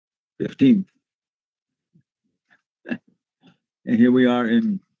15th. And here we are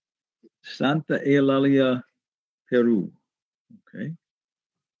in Santa Eulalia, Peru. Okay.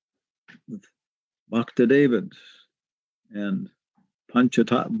 With Bhakta David and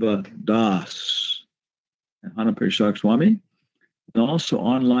Panchatattva Das and Hanumatpresaka Swami. And also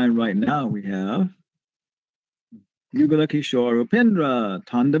online right now we have Yugala Kishore Upendra,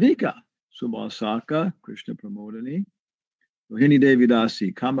 Tandavika, Subhasaka, Krishna Pramodani, Rohini Devi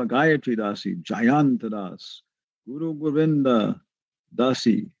Dasi, Kama Gayatri Dasi, Jayanta Das, Guru Govinda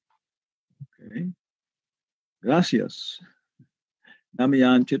Dasi. Okay. Gracias.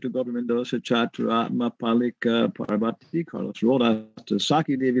 Namayan Chitta Govindosa Chatra Atma Palika Parvati, Carlos Rodas,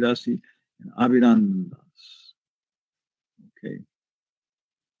 Saki Devi Dasi, and Abhinandas. Okay.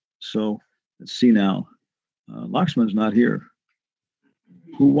 So let's see now. Lakshman's not here.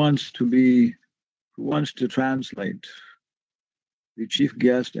 Who wants to translate? The chief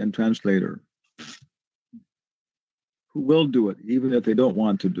guest and translator. Who will do it, even if they don't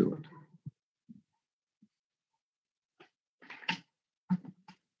want to do it?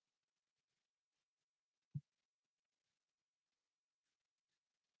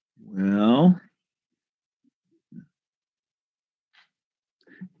 Well,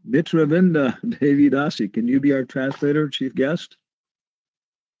 Mitravinda Devi Dasi, can you be our translator, chief guest?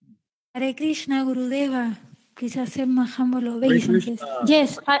 Hare Krishna, Gurudeva. Please accept my humble obeisances.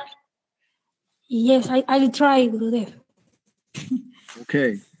 Yes, I will try, Gurudev.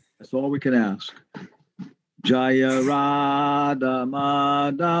 Okay, that's all we can ask. Jaya Radha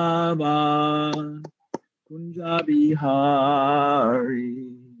Madhava Kunja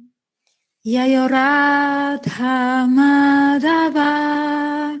Bihari. Jaya Radha Madhava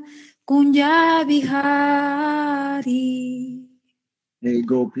Kunja Bihari. Hey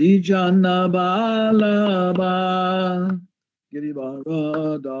Gopi Jana Balaba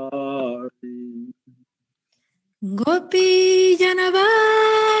Girivaradari. Gopi Jana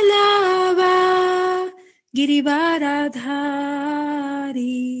Balaba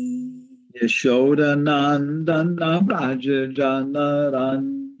Girivaradhari. Yashoda Nandana Braja Jana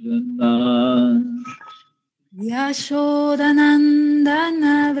Ranjana. Yashoda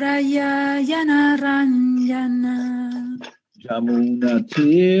Nandana Braja Jana Ranjana. Jamuna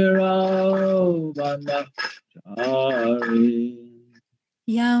Tira Vanachari.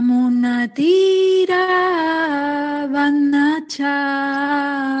 Yamuna Tira Vanachari.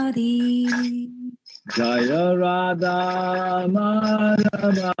 Jaya Radha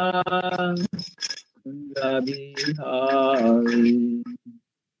Madhava Kunja Bihari.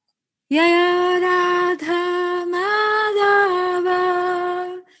 Jaya Radha Madhava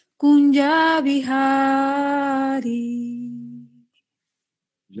Kunja Bihari.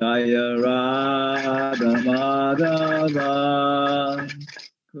 Jaya Radha Madhava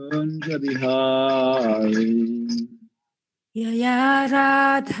Kunja Bihari. Jaya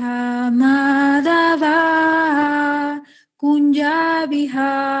Radha Madhava Kunja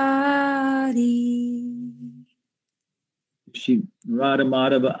Bihari. Shri Radha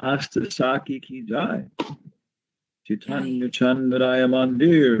Madhava Asta Saki Ki Jai. Chaitanya Chandraya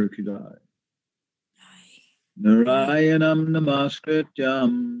Mandir Ki Jai. Narayanam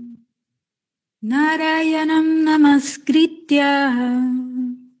Namaskrityam. Narayanam Namaskritya.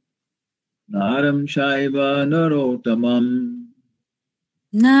 Naram Shaiva Narotamam.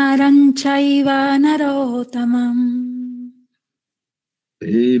 Naram Chaiva Narotamam.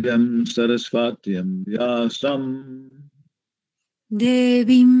 Devyam Saraswatyam Vyasam.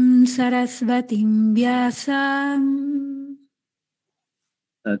 Devim Sarasvatim Vyasam.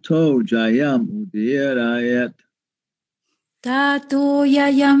 Tato Jayam Udirayat. Tato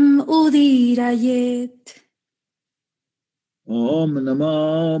Yayam Udirayet. Om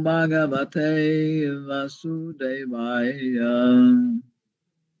Namo Bhagavate Vasudevaya.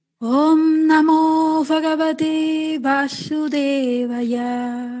 Om Namo Bhagavate Vasudevaya.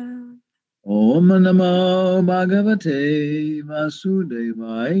 Om Namo Bhagavate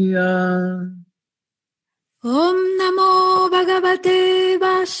Vasudevaya. Om Namo Bhagavate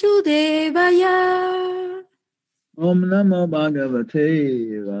Vasudevaya. Om Namo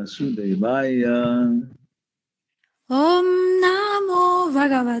Bhagavate Vasudevaya. Om Namo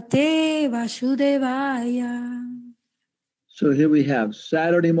Bhagavate Vasudevaya. So here we have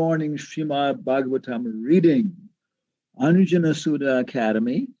Saturday morning Srimad Bhagavatam reading. Anjana Sudha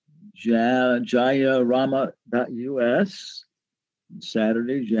Academy, jayarama.us,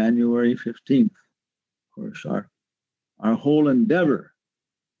 Saturday, January 15th. Of course, our whole endeavor.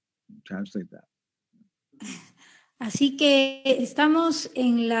 Translate that. Así que estamos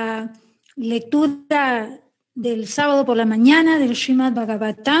en la lectura del sábado por la mañana del Srimad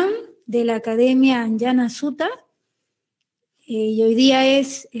Bhagavatam de la Academia Jnana Sutta y hoy día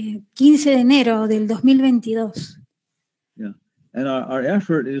es 15 de enero del 2022. Yeah. And our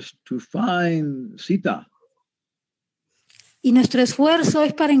effort is to find Sita. Y nuestro esfuerzo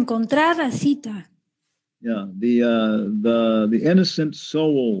es para encontrar a Sita. Yeah, the innocent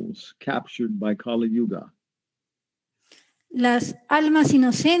souls captured by Kali Yuga. Las almas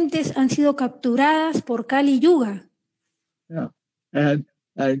inocentes han sido capturadas por Kali Yuga. Yeah, and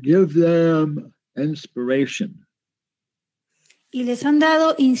give them inspiration. Y les han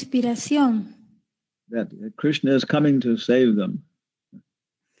dado inspiración. That Krishna is coming to save them.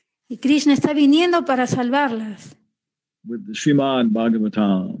 Y Krishna está viniendo para salvarlas. With the Srimad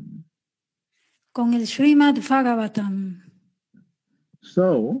Bhagavatam. Con el Srimad Bhagavatam.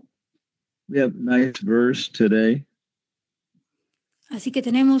 So, we have a nice verse today. Así que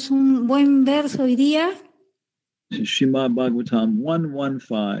tenemos un buen verso hoy día. Srimad Bhagavatam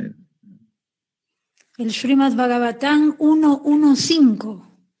 1:15. El Srimad Bhagavatam 1:15.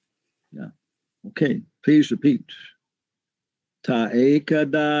 Yeah. Okay, please repeat. Ta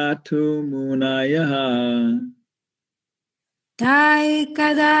ekadatu munayaha. Ta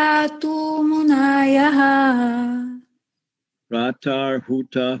ekadatu munayaha. Pratar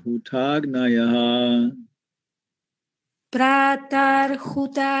huta hutagnayaha. Pratar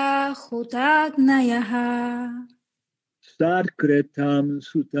huta hutagnayaha. Satkritam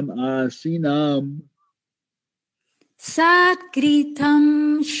sutam asinam.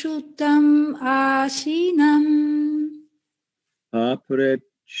 Satkritam shutam asinam.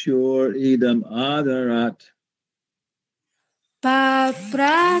 Paprachur idam adarat.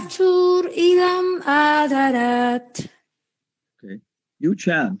 Paprachur idam adarat. Okay, you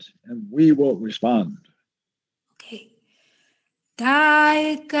chant and we will respond. Okay.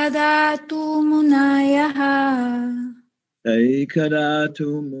 Taikadatu munayaha.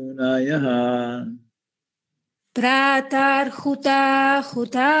 Taikadatu munayaha. Pratar huta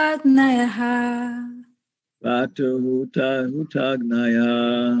hutagnayaha. Pratar huta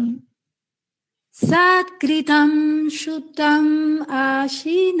hutagnayaha. Satkritam shutam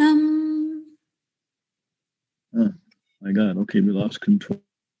ashinam. Oh my God, okay, we lost control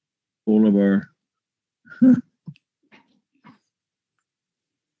of our...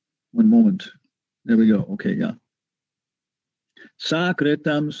 One moment. There we go. Okay, yeah.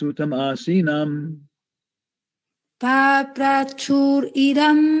 Sakritam sutam asinam. Paprachur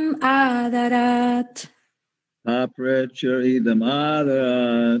idam adarat. Paprachur idam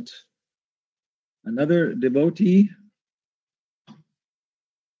adarat. Another devotee.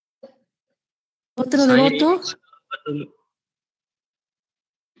 Otro devoto.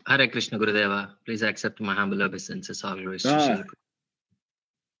 Hare Krishna Gurudeva, please accept my humble obeisances. All glories to Srila.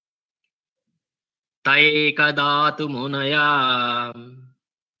 Ta ekadatu munaya.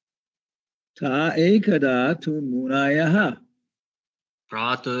 Ta ekadatu munayaha.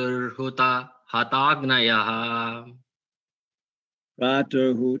 Pratur huta hatagnayaha.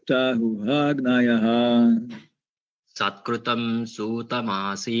 Pratur huta huhagnayaha. Satkrutam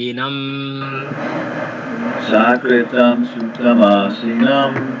sutamasinam. Sakritam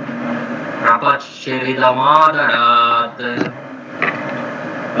sutamasinam. Prapachidamadarat.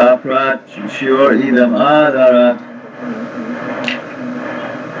 Aprachur idam adarat.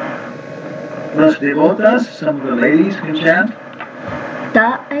 Plus devotas, some of the ladies can chant.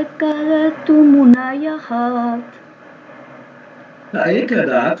 Ta ekadatu munayahat. Ta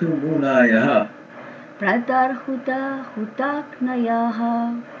ekadatu munayaha. Pratar huta hutagnayaha.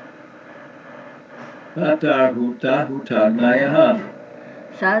 Pratar huta hutagnayaha.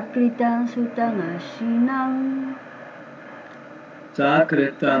 Satkritam sutang asinam.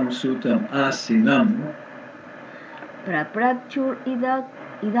 Sakritam sutam asinam. Praprachur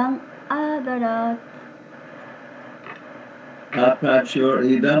idam adarat. Aprachur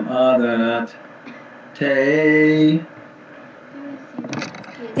idam adarat. Te.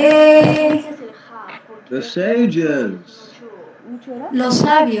 The sages. Los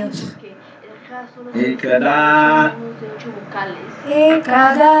sabios. Ekada.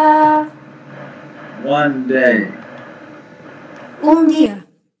 Ekada. One day. Un día.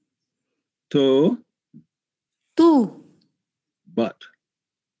 To. Tú. But.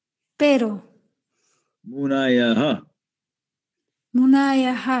 Pero. Munayaha.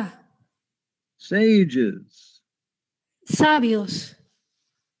 Munayaha. Sages. Sabios.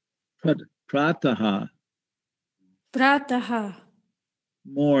 Prataha. Prataha.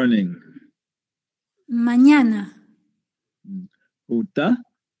 Morning. Mañana. Huta.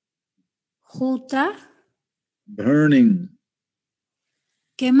 Juta. Burning.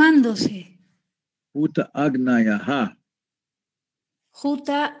 Quemándose. Huta agnayaha.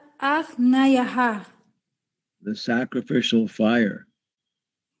 Juta Agnayaha, the sacrificial fire.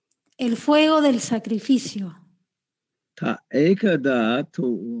 el fuego del sacrificio. Ta ekada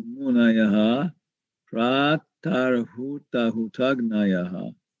tu munayaha pratarhuta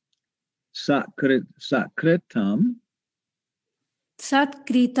hutagnayaha sakritam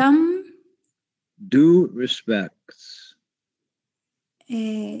Satkritam, due respects.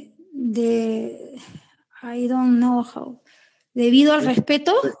 I don't know how. Debido al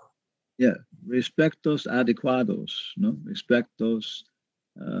respeto, Yeah, respectos adecuados, no? Respectos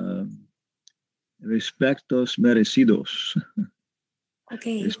merecidos.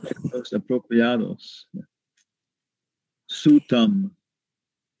 okay. Respectos apropiados. Sutam,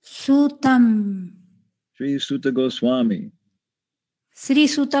 Sutam, Sri Sutta Goswami. Sri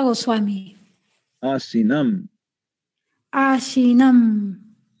Sutta Goswami. Asinam, Ashinam,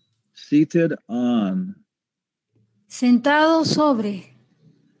 seated on. sentado sobre.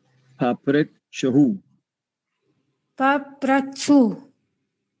 Paprechahu, Paprachu,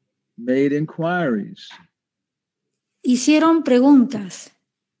 made inquiries. hicieron preguntas.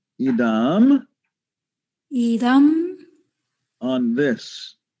 Idam, Idam, on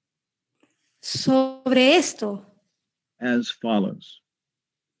this, sobre esto, as follows.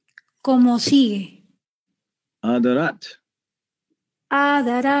 como sigue. Adarat,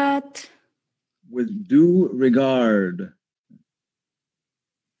 Adarat, with due regard.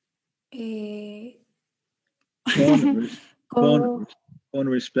 Con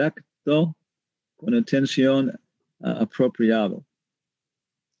respecto, con atención apropiado.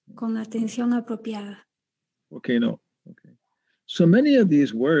 con atención apropiada. Okay, no. Okay. So many of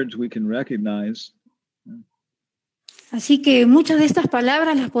these words we can recognize. Así que muchas de estas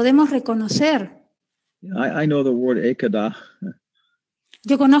palabras las podemos reconocer. I know the word ekada.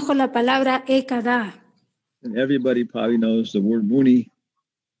 Yo conozco la palabra ekada. And everybody probably knows the word muni.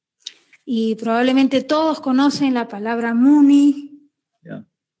 Y probablemente todos conocen la palabra muni. Yeah.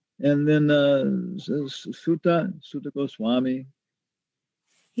 And then Sutta Goswami.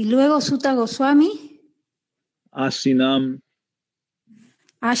 Y luego Sutta Goswami. Asinam.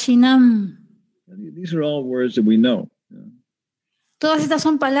 Ashinam. These are all words that we know. Todas estas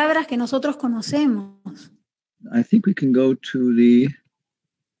son palabras que nosotros conocemos. I think we can go to the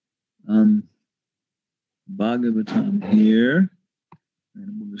Bhagavatam here.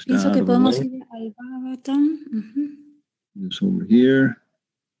 Pienso que podemos ir al Bhagavatam. This over here.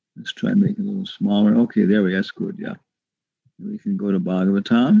 Let's try and make it a little smaller. Okay, there we go. That's good. Yeah. We can go to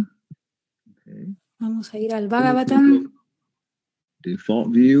Bhagavatam. Okay. Vamos a ir al Bhagavatam. Default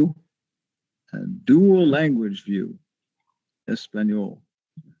view and dual language view. Español.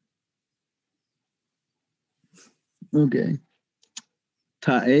 Okay.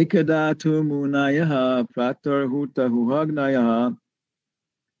 Ta ekadatu munayaha pratarhuta huhagnayaha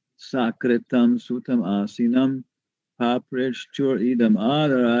sakritam sutam asinam paprishtur idam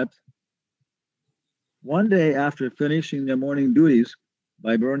adarat. One day after finishing their morning duties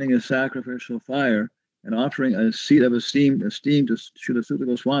by burning a sacrificial fire and offering a seat of esteem to Srila Sutta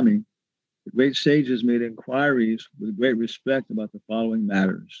Goswami, the great sages made inquiries with great respect about the following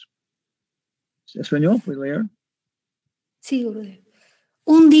matters. Español, ¿puedo leer? Sí, Gurudev.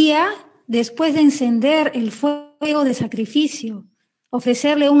 Un día, después de encender el fuego de sacrificio,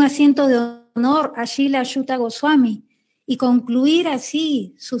 ofrecerle un asiento de honor a Srila Sutta Goswami y concluir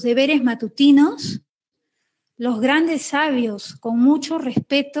así sus deberes matutinos, los grandes sabios, con mucho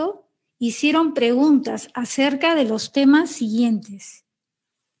respeto, hicieron preguntas acerca de los temas siguientes.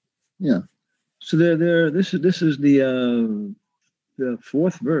 Yeah. So this is the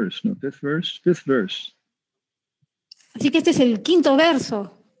fourth verse, no, fifth verse. Así que este es el quinto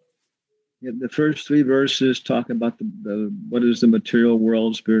verso. Yeah, the first three verses talk about the what is the material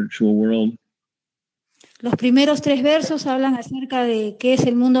world, spiritual world. Los primeros tres versos hablan acerca de qué es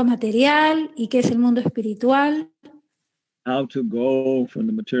el mundo material y qué es el mundo espiritual. How to go from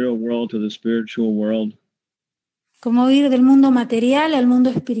the material world to the spiritual world. Cómo ir del mundo material al mundo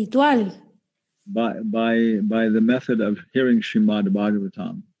espiritual. By the method of hearing Srimad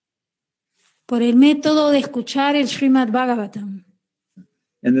Bhagavatam. Por el método de escuchar el Srimad Bhagavatam.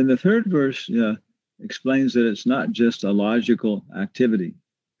 And then the third verse explains that it's not just a logical activity.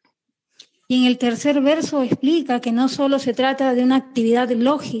 Y en el tercer verso explica que no solo se trata de una actividad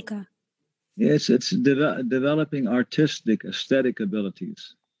lógica. It's developing artistic, aesthetic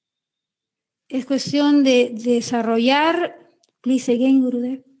abilities. Es cuestión de desarrollar, please again,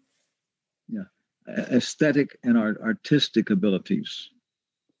 Gurudev. Yeah, aesthetic and artistic abilities.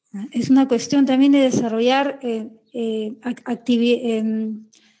 Es una cuestión también de desarrollar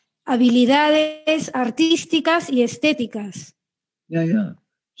habilidades artísticas y estéticas. Yeah.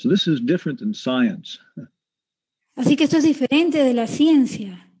 So this is different than science. Así que esto es diferente de la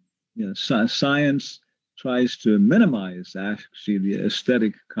ciencia. Yeah, science tries to minimize actually the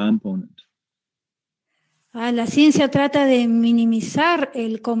aesthetic component. La ciencia trata de minimizar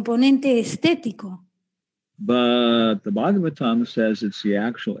el componente estético. But the Bhagavatam says it's the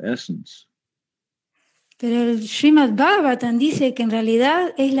actual essence. Pero el Srimad Bhagavatam dice que en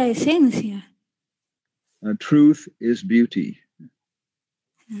realidad es la esencia. Truth is beauty.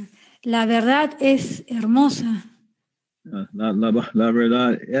 La verdad es hermosa. La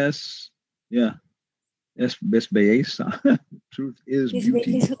verdad es, es belleza. Truth is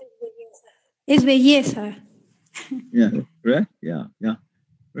beauty. Es belleza. Yeah, correct? Yeah.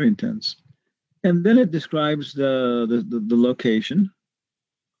 Very intense. And then it describes the location.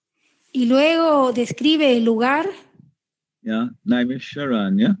 Y luego describe el lugar. Yeah,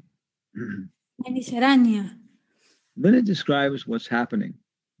 Naimisharanya. Naimisharanya. Then it describes what's happening.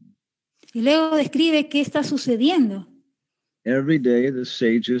 Y luego describe qué está sucediendo. Every day the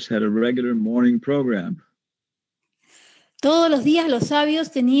sages had a regular morning program. Todos los días los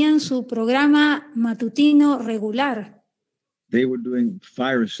sabios tenían su programa matutino regular. They were doing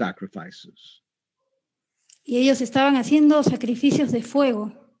fire sacrifices. Y ellos estaban haciendo sacrificios de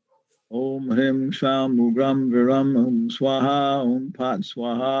fuego. Om Hrim Sham Mugram Viram Om Swaha Om Pat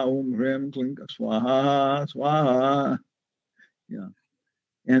Swaha Om Hrim Klinka Swaha Swaha. Yeah.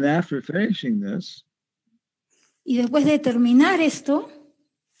 And after finishing this, y después de terminar esto,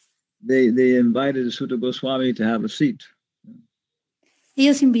 they invited Sutta Goswami to have a seat.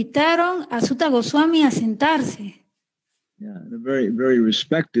 Ellos invitaron a Sutta Goswami a sentarse. Yeah, in a very, very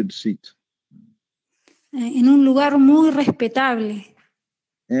respected seat. En un lugar muy respetable.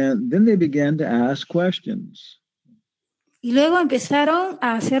 And then they began to ask questions. Y luego empezaron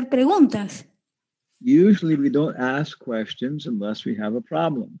a hacer preguntas. Usually we don't ask questions unless we have a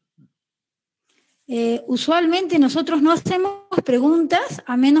problem. Usualmente nosotros no hacemos preguntas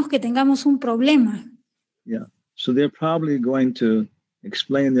a menos que tengamos un problema. Yeah, so they're probably going to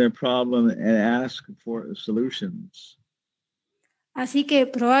explain their problem and ask for solutions. Así que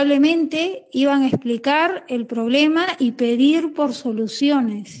probablemente iban a explicar el problema y pedir por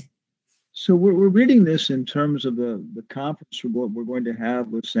soluciones. So we're reading this in terms of the conference we're going to have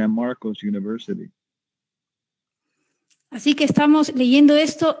with San Marcos University. Así que estamos leyendo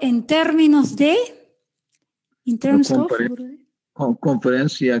esto en términos de...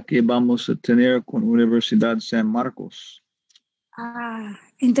 Conferencia que vamos a tener con Universidad San Marcos.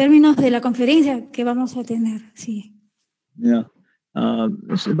 En términos de la conferencia que vamos a tener, sí. Yeah.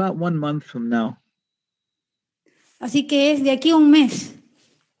 It's about 1 month from now. Así que es de aquí a un mes.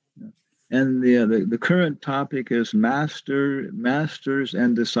 And the current topic is masters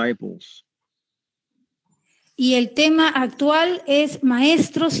and disciples. Y el tema actual es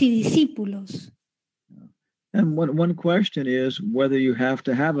maestros y discípulos. And one question is whether you have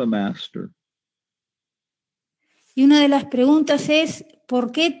to have a master. Y una de las preguntas es,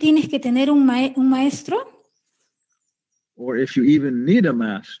 ¿por qué tienes que tener un maestro? Or if you even need a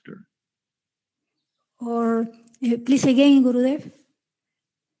master. Or, please again, Gurudev.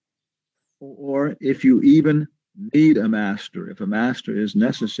 Or if you even need a master, if a master is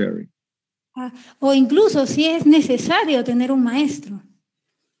necessary. O incluso si es necesario tener un maestro.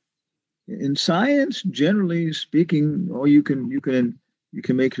 In science, generally speaking, you can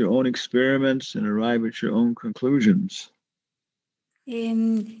make your own experiments and arrive at your own conclusions.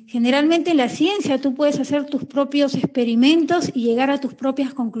 Generalmente en la ciencia tú puedes hacer tus propios experimentos y llegar a tus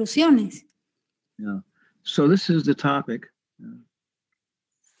propias conclusiones. Yeah. So this is the topic.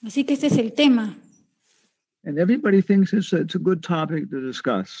 Así que este es el tema. And everybody thinks it's a good topic to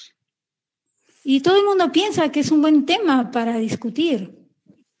discuss. Y todo el mundo piensa que es un buen tema para discutir.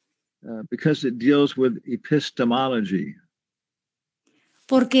 Because it deals with epistemology.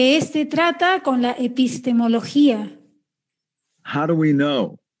 Porque este trata con la epistemología. How do we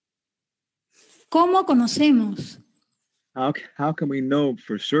know? ¿Cómo conocemos? How can we know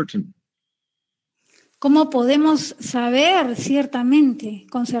for certain? ¿Cómo podemos saber ciertamente,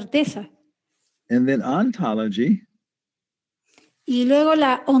 con certeza? And then ontology. Y luego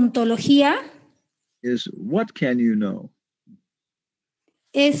la ontología. Is what can you know?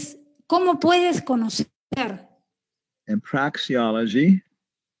 Es cómo puedes conocer. And praxeology.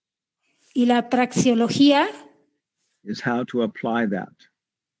 Y la praxeología. Is how to apply that.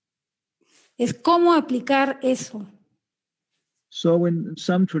 Es cómo aplicar eso. So in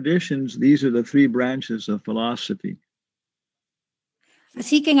some traditions, these are the 3 branches of philosophy.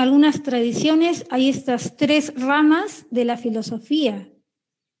 Así que en algunas tradiciones hay estas 3 ramas de la filosofía.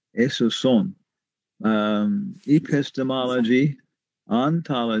 Esos son epistemology,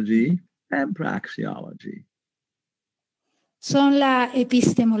 ontology, and praxeology. Son la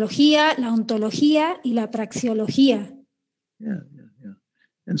epistemología, la ontología y la praxeología. Yeah.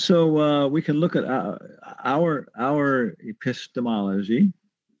 And so we can look at our epistemology.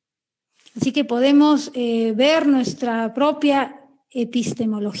 Así que podemos ver nuestra propia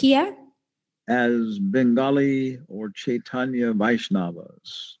epistemología as Bengali or Chaitanya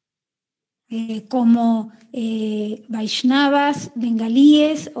Vaishnavas. Como Vaishnavas,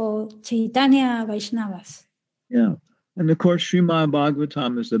 bengalíes o Chaitanya Vaishnavas. Yeah. And of course, Srimad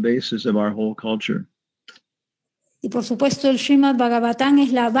Bhagavatam is the basis of our whole culture. Y por supuesto, el Srimad Bhagavatam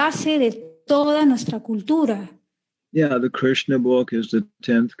es la base de toda nuestra cultura. Yeah, the Krishna book is the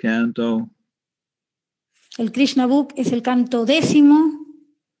 10th canto. El Krishna book es el canto 10º.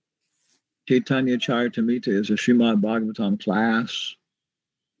 Chaitanya Charitamrita is a Srimad Bhagavatam class.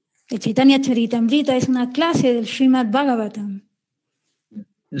 El Chaitanya Charitamrita es una clase del Srimad Bhagavatam.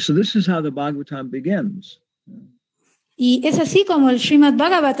 And so this is how the Bhagavatam begins. Y es así como el Srimad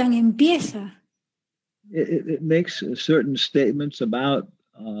Bhagavatam empieza. It makes certain statements about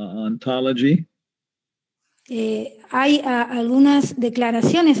ontology. Hay algunas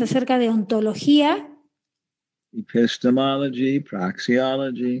declaraciones acerca de ontología, Epistemology,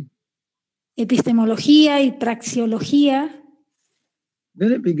 praxeology. Epistemología y praxeología.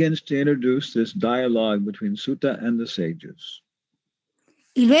 Then it begins to introduce this dialogue between Sutta and the sages.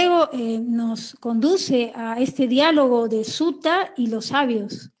 Y luego nos conduce a este diálogo de Sutta y los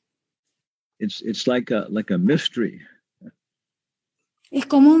sabios. It's like a mystery. Es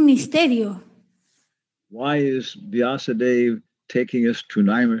como un misterio. Why is Vyasadeva taking us to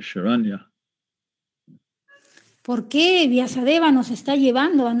Naimisharanya? ¿Por qué Vyasadeva nos está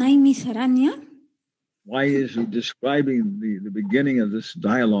llevando a Naimisharanya? Why is he describing the beginning of this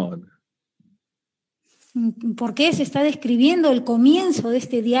dialogue? ¿Por qué se está describiendo el comienzo de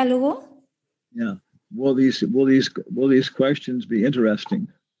este diálogo? Yeah. Will these questions be interesting?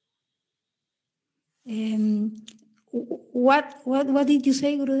 What did you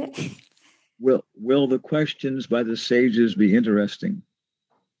say, Gurudev? Will the questions by the sages be interesting?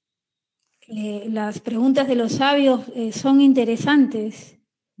 Las preguntas de los sabios son interesantes.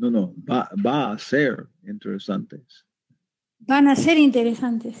 No. Va a ser interesantes. Van a ser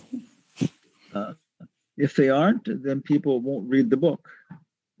interesantes. If they aren't, then people won't read the book.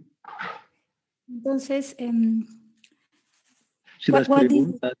 Entonces, Si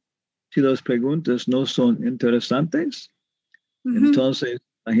las preguntas no son interesantes, entonces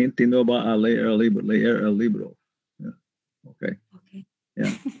la gente no va a leer el libro. Yeah. Okay.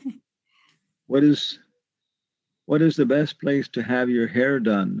 Yeah. What is the best place to have your hair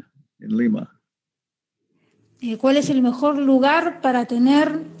done in Lima? ¿Cuál es el mejor lugar para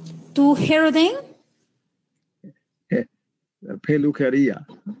tener tu hair done? Peluquería.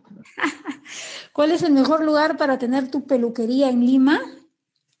 ¿Cuál es el mejor lugar para tener tu peluquería en Lima?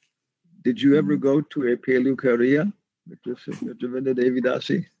 Did you ever go to a peluquería?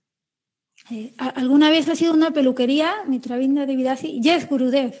 ¿Alguna vez has ido a una peluquería, Mitravinda Devidasi? Yes,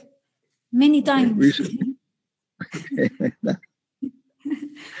 Gurudev. Many times.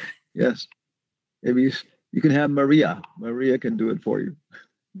 Yes. Maybe you can have Maria. Maria can do it for you.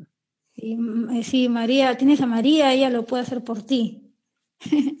 Sí, María, tienes a María, ella lo puede hacer por ti.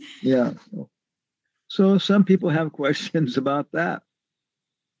 Yeah. So some people have questions about that.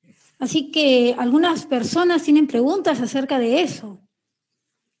 Así que algunas personas tienen preguntas acerca de eso.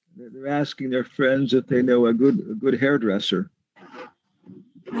 They're asking their friends if they know a good hairdresser.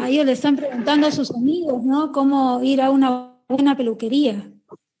 A ellos le están preguntando a sus amigos, ¿no? Cómo ir a una buena peluquería.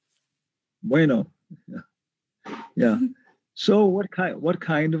 Bueno. Yeah. So what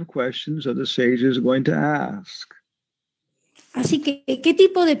kind of questions are the sages going to ask? Así que, ¿qué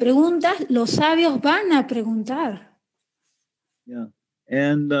tipo de preguntas los sabios van a preguntar? Yeah.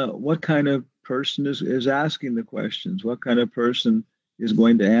 And what kind of person is asking the questions? What kind of person is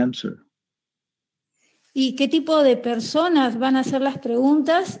going to answer? ¿Y qué tipo de personas van a hacer las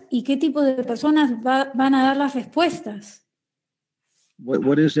preguntas? ¿Y qué tipo de personas van a dar las respuestas?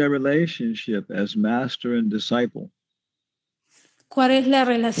 What is their relationship as master and disciple? ¿Cuál es la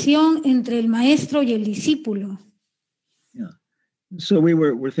relación entre el maestro y el discípulo? Yeah. So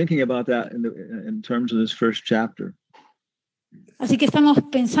we're thinking about that in terms of this first chapter. Así que estamos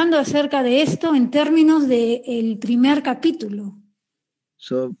pensando acerca de esto en términos del primer capítulo.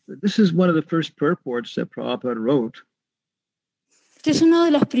 So this is one of the first purports that Prabhupada wrote. Este es uno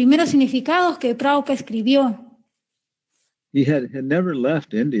de los primeros significados que Prabhupada escribió. He had never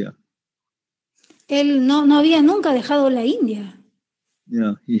left India. Él no había nunca dejado la India.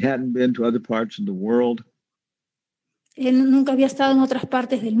 Yeah, he hadn't been to other parts of the world. Él nunca había estado en otras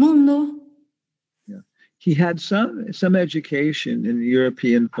partes del mundo. Yeah. He had some education in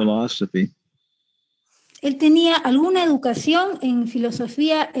European philosophy. Él tenía alguna educación en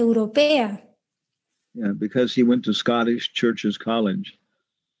filosofía europea, Yeah, because he went to Scottish Churches College.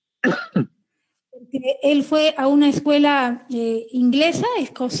 porque él fue a una escuela inglesa,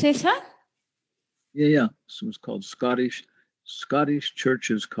 escocesa. Yeah. So it was called Scottish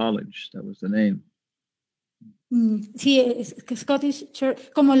Churches College. That was the name. Sí, Scottish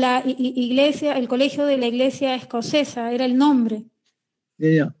Church, como la iglesia, el colegio de la iglesia escocesa, era el nombre.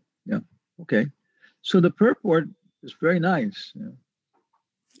 Yeah. Okay. So the purport is very nice. Yeah.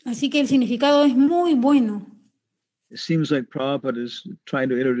 Así que el significado es muy bueno. It seems like Prabhupada is trying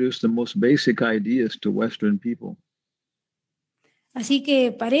to introduce the most basic ideas to Western people. Así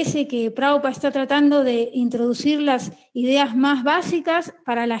que parece que Prabhupada está tratando de introducir las ideas más básicas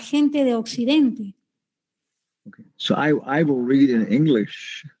para la gente de Occidente. Okay. So I will read in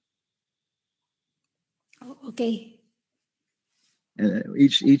English. Okay. And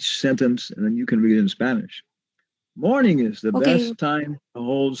each sentence, and then you can read it in Spanish. Morning is the best time to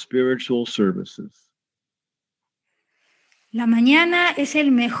hold spiritual services. La mañana es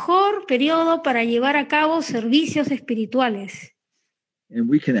el mejor periodo para llevar a cabo servicios espirituales. And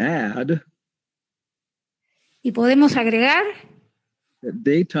we can add y podemos agregar that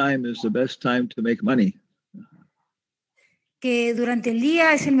daytime is the best time to make money. Que durante el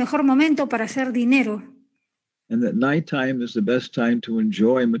día es el mejor momento para hacer dinero. And that nighttime is the best time to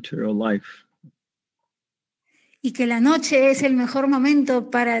enjoy material life. Y que la noche es el mejor momento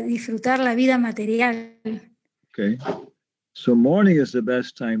para disfrutar la vida material. Okay. So morning is the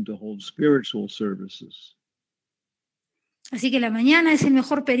best time to hold spiritual services. Así que la mañana es el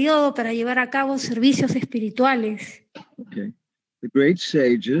mejor periodo para llevar a cabo servicios espirituales. Okay. The great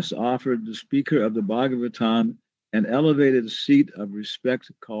sages offered the speaker of the Bhagavatam an elevated seat of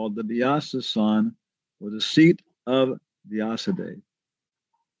respect called the Vyasa-san, or the seat of Vyasadeva.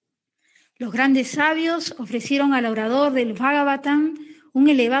 Los grandes sabios ofrecieron al orador del Bhagavatam un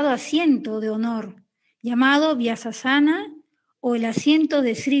elevado asiento de honor, llamado Vyasasana o el asiento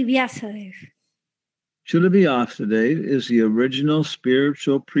de Sri Vyasadeva. Srila Vyasadeva is the original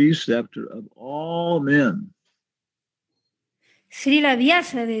spiritual preceptor of all men. Srila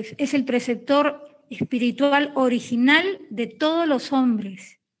Vyasadeva es el preceptor espiritual original de todos los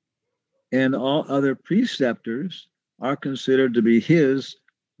hombres. And all other preceptors are considered to be his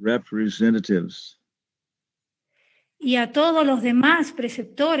representatives. Y a todos los demás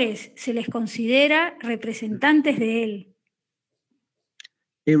preceptores se les considera representantes de él.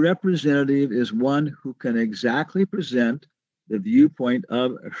 A representative is one who can exactly present the viewpoint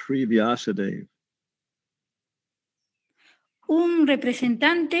of Sri Vyasadeva. Un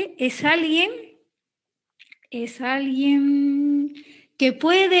representante es alguien que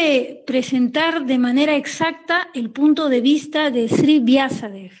puede presentar de manera exacta el punto de vista de Sri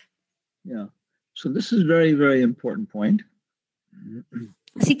Vyasadeva. Yeah. So this is very, very important point.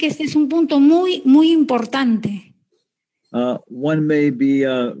 Así que este es un punto muy, muy importante. One may be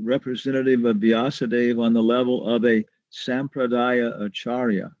a representative of Vyasadeva on the level of a Sampradaya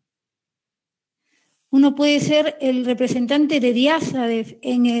Acharya. Uno puede ser el representante de Vyasadeva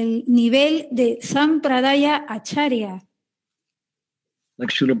en el nivel de Sampradaya Acharya.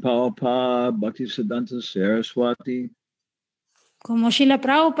 Like Srila Prabhupada, Bhaktisiddhanta Saraswati. Como Srila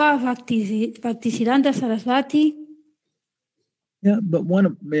Prabhupada, Bhaktisiddhanta Saraswati. Yeah, but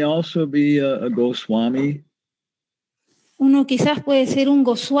one may also be a Goswami. Uno quizás puede ser un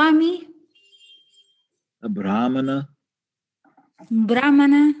Goswami. A Brahmana. Un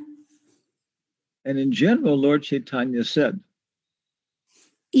Brahmana. And in general, Lord Chaitanya said.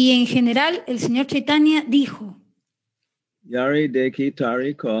 Y en general, el Señor Chaitanya dijo. Yari deki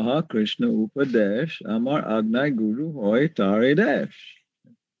tari koha Krishna upadesh amar agnai guru hoy tari desh.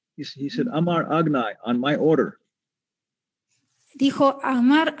 He said, amar agnai, on my order. Dijo,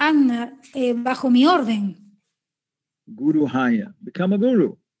 amar agna, bajo mi orden. Guru haya, become a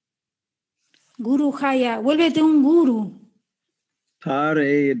guru. Guru haya, vuélvete un guru.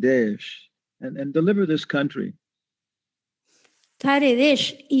 Tare desh, and deliver this country. Tare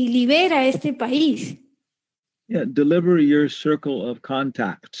desh, y libera este país. Yeah, deliver your circle of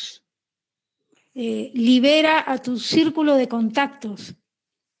contacts. Libera a tu círculo de contactos.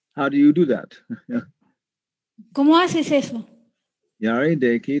 How do you do that? ¿Cómo haces eso? Yari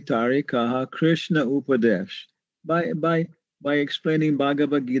deki tari kaha Krishna upadesh. By explaining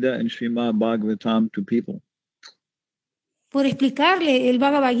Bhagavad Gita and Srimad Bhagavatam to people. Por explicarle el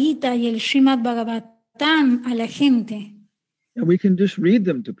Bhagavad Gita y el Srimad Bhagavatam a la gente. And we can just read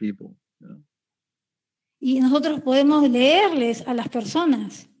them to people. You know? Y nosotros podemos leerles a las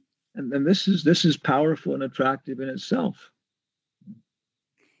personas. And this is powerful and attractive in itself.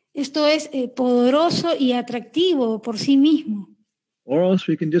 Esto es poderoso y atractivo por sí mismo. Or else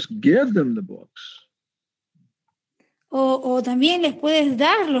we can just give them the books. O también les puedes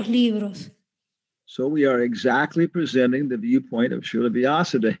dar los libros. So we are exactly presenting the viewpoint of Srila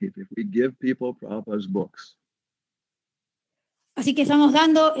Vyasadeva if we give people Prabhupada's books. Así que estamos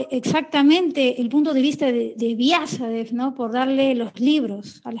dando exactamente el punto de vista de Vyasadeva, ¿no? Por darle los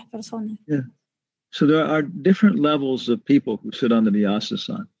libros a las personas. Yeah. So there are different levels of people who sit on the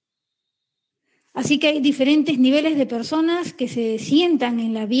Vyasa-san. Así que hay diferentes niveles de personas que se sientan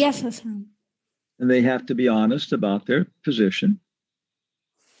en la Vyasa-san. And they have to be honest about their position.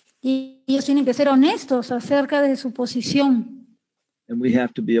 Y ellos tienen que ser honestos acerca de su posición. And we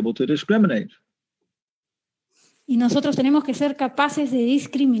have to be able to discriminate. Y nosotros tenemos que ser capaces de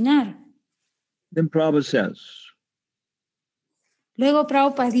discriminar. Then Prabhupada says, Luego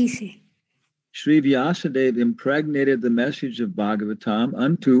Prabhupada dice, Sri Vyasadeva impregnated the message of Bhagavatam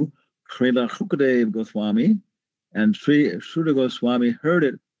unto Srila Sukadeva Goswami, and Sri Shuddha Goswami heard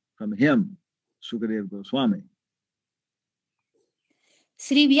it from him, Sukadeva Goswami.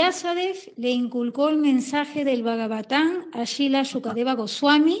 Sri Vyasadeva le inculcó el mensaje del Bhagavatam a Srila Sukadeva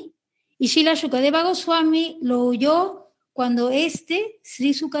Goswami, y Srila Sukadeva Goswami lo oyó cuando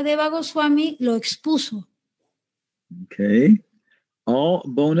Sri Sukadeva Goswami, lo expuso. Okay. All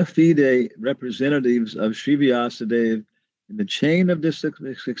bona fide representatives of Sri Vyasadeva in the chain of this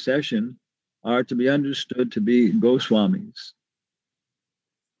succession are to be understood to be Goswamis.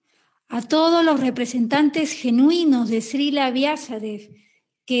 A todos los representantes genuinos de Srila Vyasadeva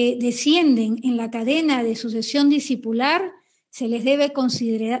que descienden en la cadena de sucesión discipular, se les debe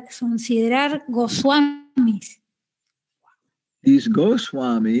considerar Goswamis. These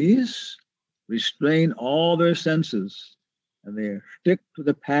Goswamis restrain all their senses and they stick to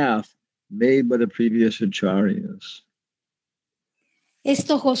the path made by the previous acharyas.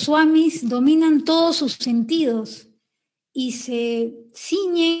 Estos Goswamis dominan todos sus sentidos y se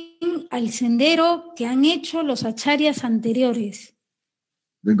ciñen al sendero que han hecho los acharyas anteriores.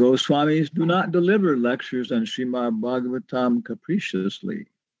 The Goswamis do not deliver lectures on Srimad Bhagavatam capriciously.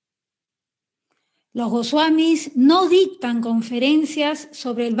 Los Goswamis no dictan conferencias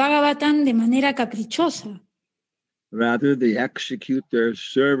sobre el Bhagavatam de manera caprichosa. Rather, they execute their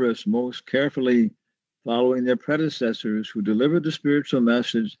service most carefully, following their predecessors who delivered the spiritual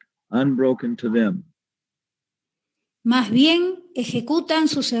message unbroken to them. Más bien, ejecutan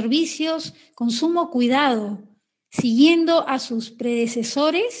sus servicios con sumo cuidado, siguiendo a sus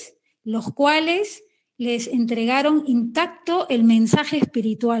predecesores, los cuales les entregaron intacto el mensaje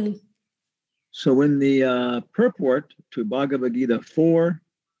espiritual. So in the purport to Bhagavad Gita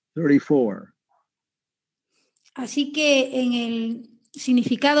 4:34, así que en el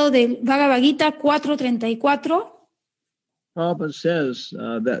significado del Bhagavad Gita 4:34, Prabhupada says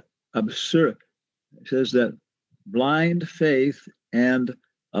that blind faith and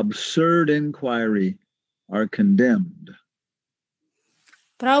absurd inquiry are condemned.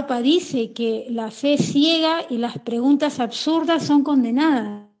 Prabhupada dice que la fe ciega y las preguntas absurdas son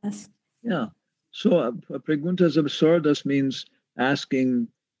condenadas. Yeah. So preguntas absurdas means asking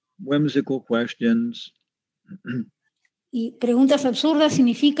whimsical questions. Y preguntas absurdas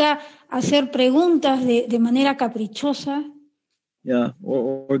significa hacer preguntas de manera caprichosa. Yeah,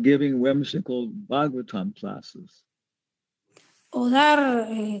 or giving whimsical Bhagavatam classes. O dar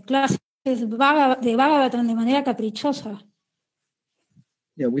clases de Bhagavatam de manera caprichosa.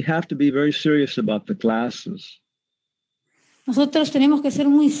 Yeah, we have to be very serious about the classes. Nosotros tenemos que ser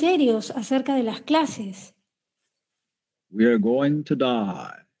muy serios acerca de las clases. We are going to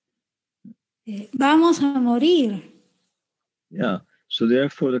die. Vamos a morir. Yeah, so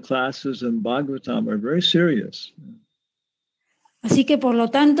therefore the classes in Bhagavatam are very serious. Así que por lo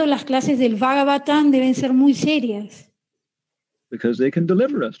tanto las clases del Bhagavatam deben ser muy serias. Because they can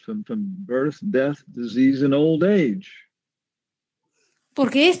deliver us from birth, death, disease, and old age.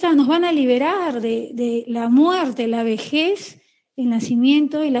 Porque estas nos van a liberar de la muerte, la vejez, el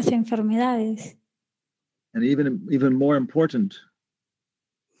nacimiento y las enfermedades. And even more important,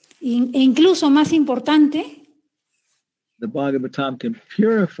 E incluso más importante, the Bhagavatam can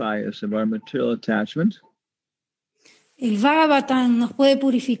purify us of our material attachment. El Bhagavatam nos puede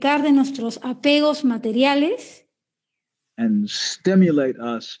purificar de nuestros apegos materiales And stimulate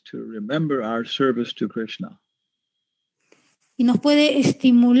us to remember our service to Krishna. y nos puede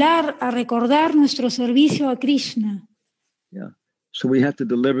estimular a recordar nuestro servicio a Krishna. Yeah. So we have to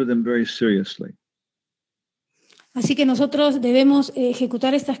deliver them very seriously. Así que nosotros debemos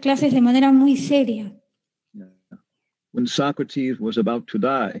ejecutar estas clases de manera muy seria. when Socrates was about to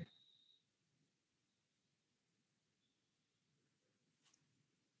die.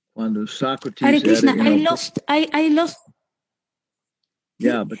 Cuando Socrates Hare Krishna, era, I lost.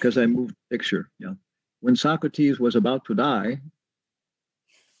 Yeah, because I moved the picture. Yeah. When Socrates was about to die,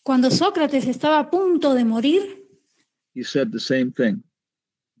 Cuando Sócrates estaba a punto de morir, he said the same thing,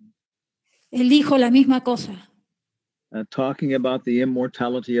 él dijo la misma cosa, talking about the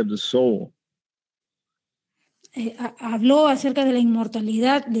immortality of the soul. habló acerca de la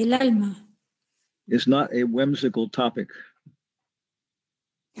inmortalidad del alma. It's not a whimsical topic.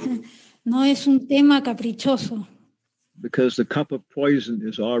 No es un tema caprichoso, Because the cup of poison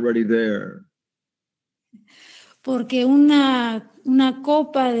is already there. porque una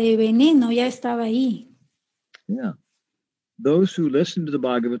copa de veneno ya estaba ahí. Yeah. Those who listen to the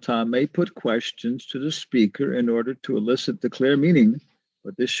Bhagavatam may put questions to the speaker in order to elicit the clear meaning,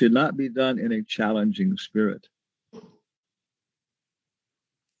 but this should not be done in a challenging spirit.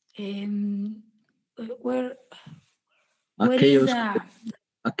 Where is the...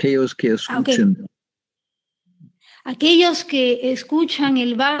 Aquellos que escuchan. Okay. Aquellos que escuchan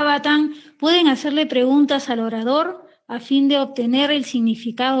el Bhagavatam pueden hacerle preguntas al orador a fin de obtener el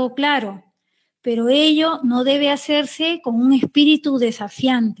significado claro, pero ello no debe hacerse con un espíritu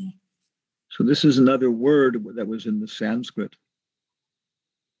desafiante. So this is another word that was in the Sanskrit.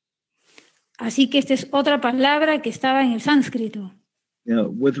 Así que esta es otra palabra que estaba en el sánscrito.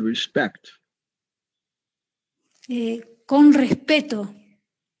 With respect. Con respeto.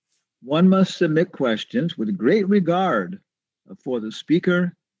 One must submit questions with great regard for the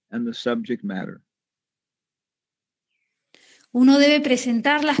speaker and the subject matter. Uno debe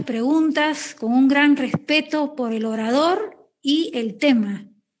presentar las preguntas con un gran respeto por el orador y el tema.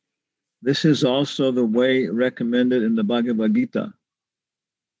 This is also the way recommended in the Bhagavad Gita.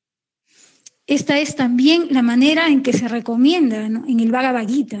 Esta es también la manera en que se recomienda, ¿no?, en el Bhagavad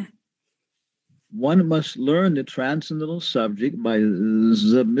Gita. One must learn the transcendental subject by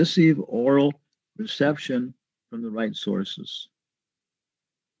submissive oral reception from the right sources.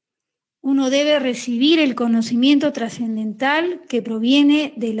 Uno debe recibir el conocimiento trascendental que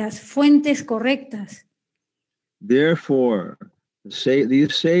proviene de las fuentes correctas. Therefore,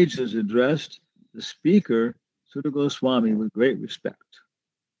 these sages addressed the speaker, Sutta Goswami, with great respect.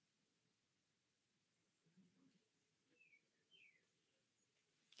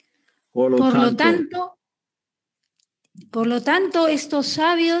 Por lo tanto, estos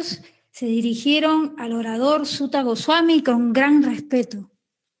sabios se dirigieron al orador Sutta Goswami con gran respeto.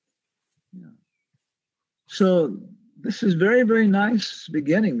 So this is very, very nice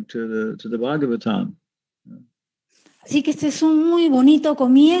beginning to the Bhagavatam. Así que este es un muy bonito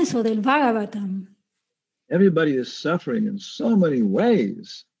comienzo del Bhagavatam. Everybody is suffering in so many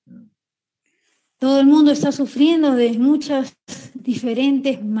ways. Todo el mundo está sufriendo de muchas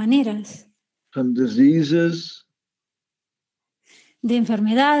diferentes maneras. From diseases, de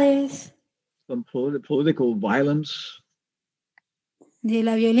enfermedades, from political violence, de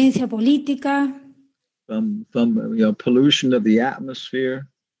la violencia política, from pollution of the atmosphere,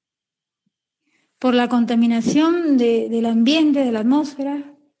 por la contaminación del ambiente, de la atmósfera.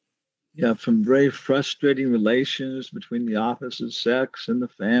 Yeah, from very frustrating relations between the opposite sex and the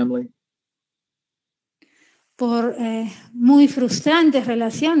family. Por muy frustrantes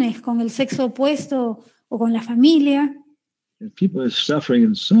relaciones con el sexo opuesto o con la familia. And people are suffering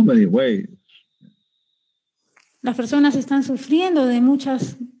in so many ways. Las personas están sufriendo de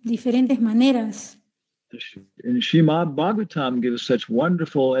muchas diferentes maneras. And Srimad Bhagavatam gives such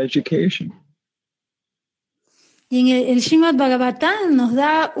wonderful education. Y en el Srimad Bhagavatam nos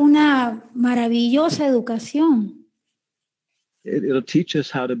da una maravillosa educación. It'll teach us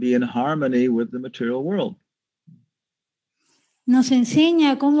how to be in harmony with the material world. Nos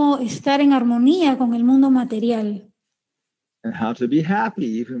enseña cómo estar en armonía con el mundo material. And how to be happy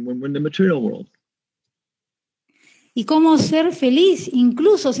even when we're in the material world. Y cómo ser feliz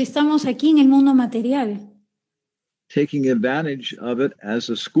incluso si estamos aquí en el mundo material. Taking advantage of it as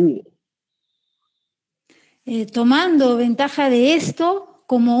a school. Tomando ventaja de esto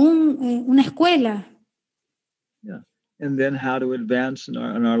como una escuela. Yeah. And then how to advance in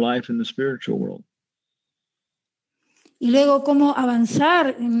our life in the spiritual world. Y luego cómo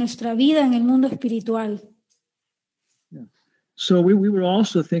avanzar en nuestra vida en el mundo espiritual. Yeah. So we were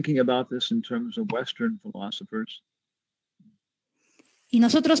also thinking about this in terms of Western philosophers. Y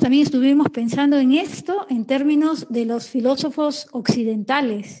nosotros también estuvimos pensando en esto en términos de los filósofos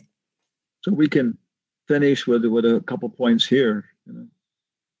occidentales. So we can finish with a couple points here.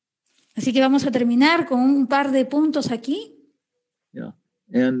 Así que vamos a terminar con un par de puntos aquí. Yeah.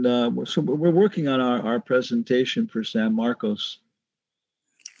 And so we're working on our presentation for San Marcos.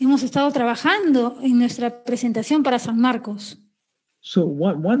 Hemos estado trabajando en nuestra presentación para San Marcos. So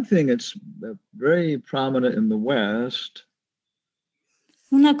one thing that's very prominent in the West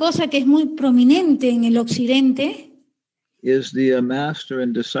Una cosa que es muy prominente en el occidente is the master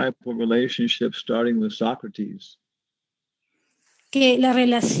and disciple relationship starting with Socrates. que la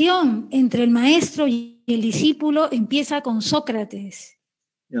relación entre el maestro y el discípulo empieza con Sócrates.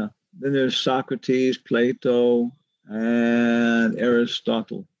 Yeah. Then there's Socrates, Plato, and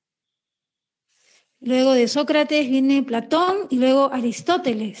Aristotle. Luego de Sócrates viene Platón y luego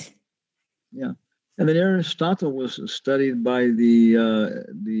Aristóteles. Yeah. And then Aristotle was studied by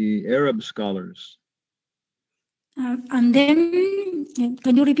the Arab scholars. And then,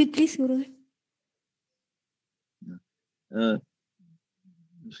 can you repeat, please, Gurudev?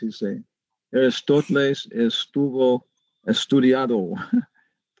 Let's see, say, Aristóteles estuvo estudiado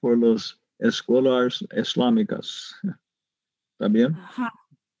por los escuelas islámicas. ¿Está bien? Ajá.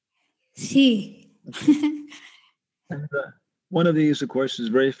 Sí. And, one of these, of course, is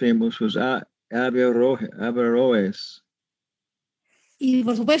very famous, was Averroes. Y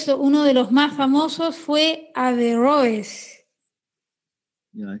por supuesto, uno de los más famosos fue Averroes.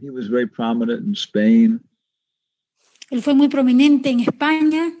 Yeah, he was very prominent in Spain. Él fue muy prominente en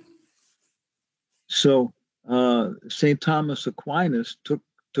España. So St. Thomas Aquinas took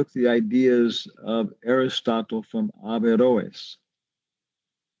the ideas of Aristotle from Averroes.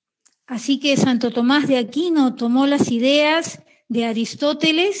 Así que Santo Tomás de Aquino tomó las ideas de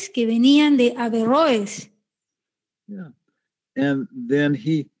Aristóteles que venían de Averroes. Yeah. And then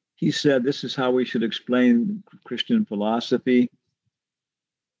he said, this is how we should explain Christian philosophy.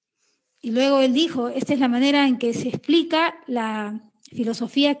 Y luego él dijo, esta es la manera en que se explica la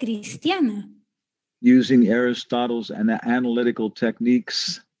filosofía cristiana. Using Aristotle's analytical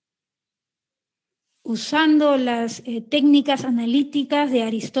techniques. Usando las técnicas analíticas de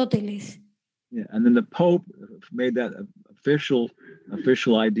Aristóteles. Yeah, and then the Pope made that official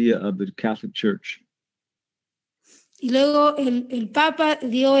idea of the Catholic Church. Y luego el Papa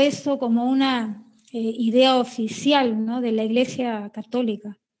dio esto como una idea oficial, ¿no?, de la Iglesia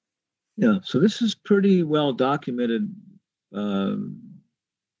Católica. Yeah, so this is pretty well documented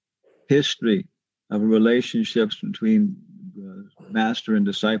history of relationships between master and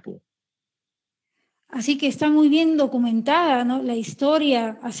disciple. Así que está muy bien documentada, ¿no?, la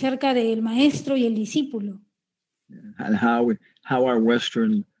historia acerca del maestro y el discípulo. And how our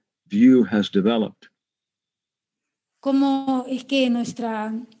Western view has developed. Cómo es que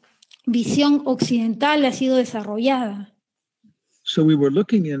nuestra visión occidental ha sido desarrollada. So we were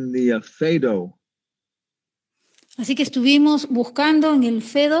looking in the Phaedo. Así que estuvimos buscando en el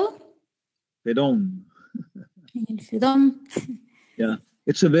Phaedon. Phaedon. En el Phaedon. Yeah,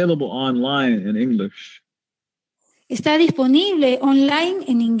 it's available online in English. Está disponible online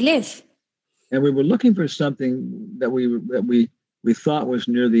en inglés. And we were looking for something that we thought was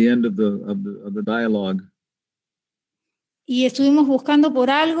near the end of the dialogue. Y estuvimos buscando por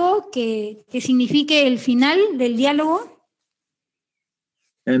algo que signifique el final del diálogo.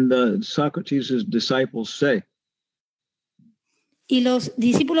 And Socrates' disciples say. Y los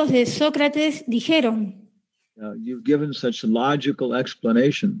discípulos de Sócrates dijeron, you've given such logical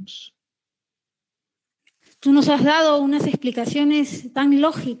explanations. Tú nos has dado unas explicaciones tan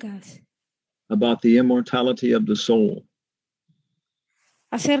lógicas about the immortality of the soul.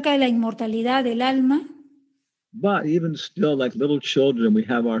 Acerca de la inmortalidad del alma. But even still, like little children, we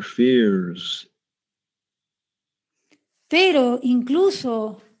have our fears. Pero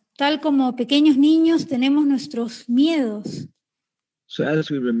incluso, tal como pequeños niños, tenemos nuestros miedos. So as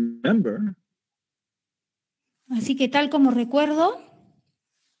we remember, así que tal como recuerdo,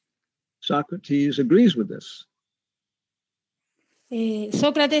 Socrates agrees with this.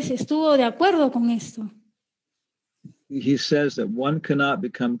 Sócrates estuvo de acuerdo con esto. He says that one cannot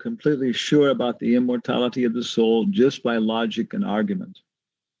become completely sure about the immortality of the soul just by logic and argument.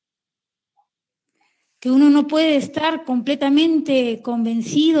 Que uno no puede estar completamente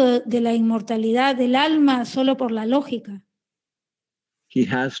convencido de la inmortalidad del alma solo por la lógica. He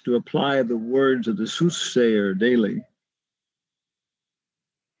has to apply the words of the soothsayer daily.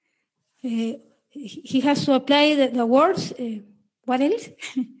 He has to apply the words. What else?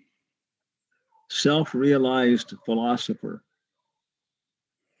 Self-realized philosopher.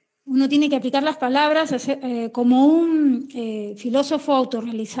 Uno tiene que aplicar las palabras como un filósofo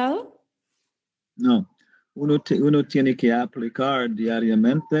autorrealizado. No, uno tiene que aplicar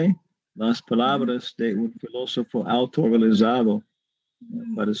diariamente las palabras de un filósofo autorrealizado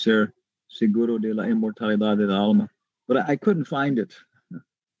para ser seguro de la inmortalidad del alma. But I couldn't find it.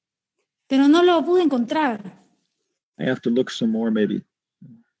 pero no lo pude encontrar. I have to look some more, maybe.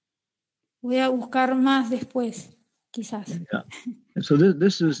 Voy a buscar más después, quizás. Yeah. And so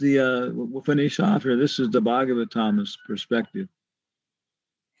this is the, we'll finish off here. This is the Bhagavatam's perspective.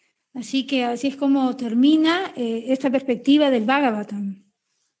 Así que así es como termina esta perspectiva del Bhagavatam.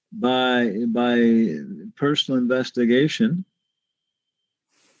 By personal investigation,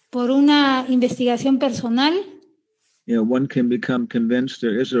 Por una investigación personal, one can become convinced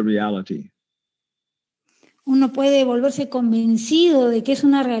there is a reality. uno puede volverse convencido de que es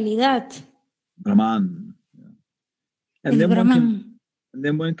una realidad. Brahman. And El then Brahman.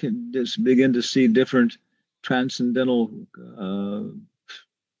 one can just begin to see different transcendental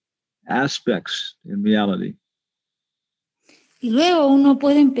aspects in reality. Y luego uno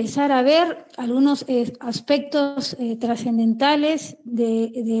puede empezar a ver algunos aspectos trascendentales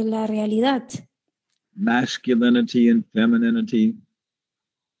de la realidad. Masculinity and femininity.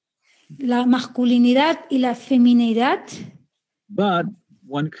 La masculinidad y la feminidad. But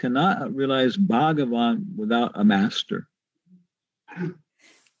one cannot realize Bhagavan without a master.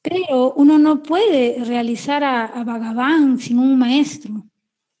 Pero uno no puede realizar a Bhagavan sin un maestro.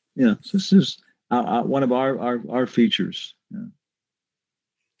 Yeah, so this is one of our features. Yeah.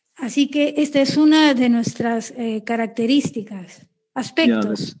 Así que esta es una de nuestras características,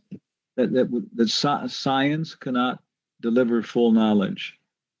 aspectos. Yeah, that science cannot deliver full knowledge.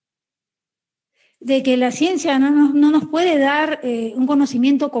 De que la ciencia no nos puede dar un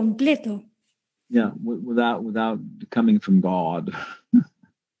conocimiento completo. Yeah, without coming from God.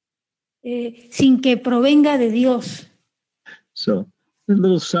 Sin que provenga de Dios. So, a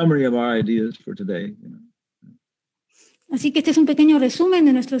little summary of our ideas for today. Así que este es un pequeño resumen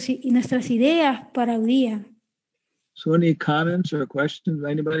de nuestras ideas para hoy día. So, any comments or questions,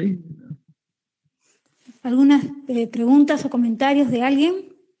 anybody? ¿Algunas preguntas o comentarios de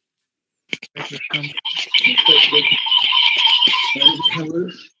alguien?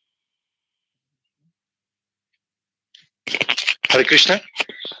 Hare Krishna.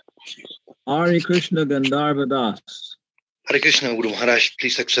 Hare Krishna Gandharva Das. Hare Krishna, Guru Maharaj.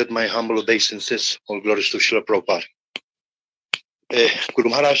 Please accept my humble obeisances. All glories to Srila Prabhupada. Guru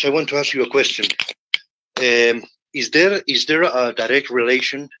Maharaj, I want to ask you a question. Is there a direct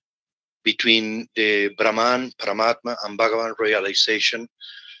relation between the Brahman, Paramatma, and Bhagavan realization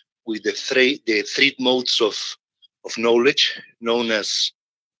with the three modes of knowledge known as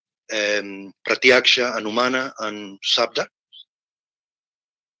Pratyaksha, Anumana, and Sabda?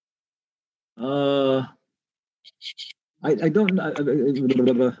 I don't.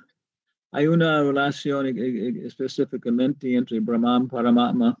 Hay una relación específicamente entre Brahman,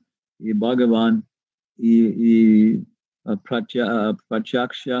 Paramatma y Bhagavan y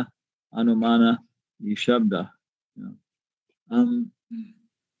Pratyaksha, Anumana y Shabda.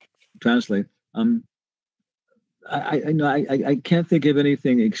 Translate. I can't think of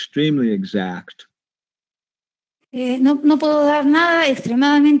anything extremely exact. No puedo dar nada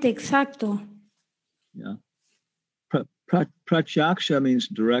extremadamente exacto. Yeah. Pratyaksha means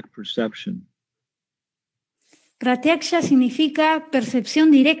direct perception. Pratyaksha significa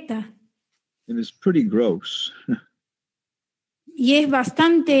percepción directa. And it's pretty gross. Y es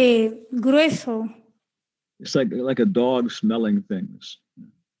bastante grueso. It's like a dog smelling things.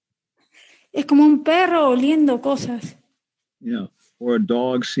 Es como un perro oliendo cosas. Yeah. Or a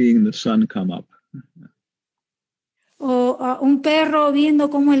dog seeing the sun come up. O un perro viendo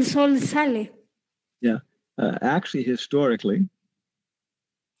cómo el sol sale. Yeah. Actually, historically,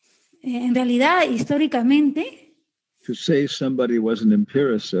 en realidad, históricamente, to say somebody was an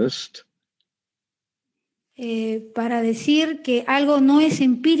empiricist, para decir que algo no es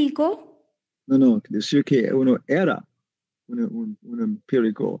empírico, no, decir que uno era un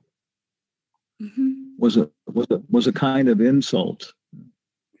empírico, was a kind of insult.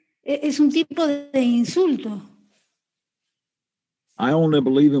 Es un tipo de insulto. I only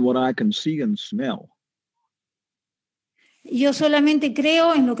believe in what I can see and smell. Yo solamente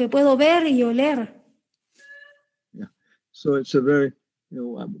creo en lo que puedo ver y oler. Yeah. So it's a very,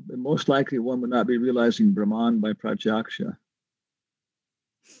 most likely one would not be realizing Brahman by Pratyaksha.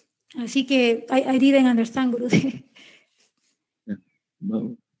 Así que I didn't understand, Guru. Yeah.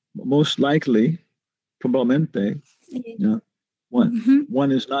 Well, most likely, probablemente,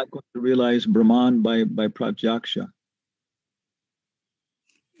 one is not going to realize Brahman by Pratyaksha.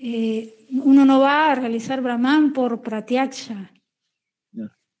 Uno no va a realizar Brahman por Pratyaksha. Yeah.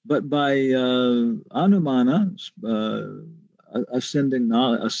 But by Anumana, ascending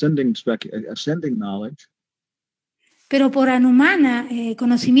knowledge. Pero por Anumana,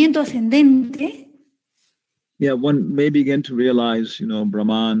 conocimiento ascendente. Yeah, one may begin to realize,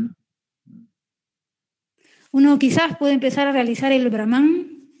 Brahman, Uno quizás puede empezar a realizar el Brahman,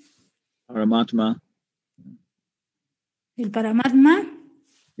 Paramatma. el Paramatma.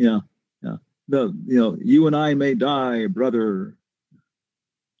 Yeah, yeah. You and I may die, brother.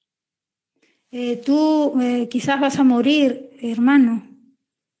 Tú quizás vas a morir, hermano,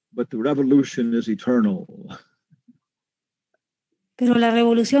 But the revolution is eternal. pero la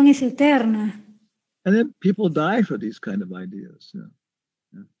revolución es eterna. And then people die for these kind of ideas. Yeah.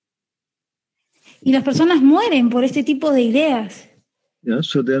 Y las personas mueren por este tipo de ideas. Yeah,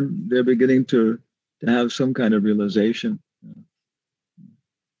 so then they're beginning to have some kind of realization.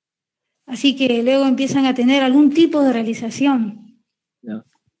 Así que luego empiezan a tener algún tipo de realización. Yeah,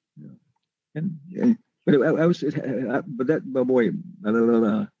 yeah. But I would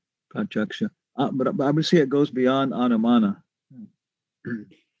say it goes beyond Anumana.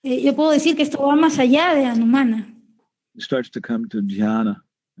 Yo puedo decir que esto va más allá de Hanumana. It starts to come to jhana.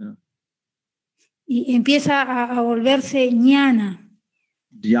 Yeah. Y empieza a volverse jnana.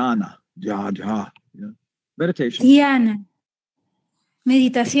 Dhyana. Yeah. Meditation. Dhyana.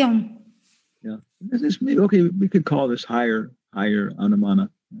 Meditación. Yeah. Okay, we could call this higher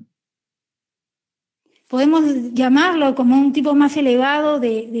Anumana. Podemos llamarlo como un tipo más elevado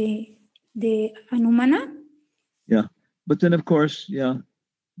de Hanumana. Yeah. But then of course, yeah.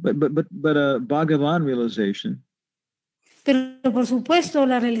 But Bhagavan realization. Pero por supuesto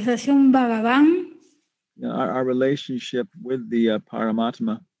la realización Bhagavan. Our relationship with the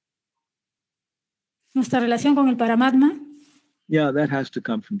Paramatma. Nuestra relación con el Paramatma. Yeah, that has to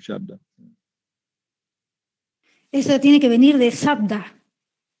come from Shabda. Eso tiene que venir de Sabda.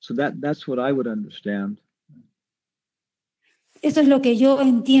 So that's what I would understand. Eso es lo que yo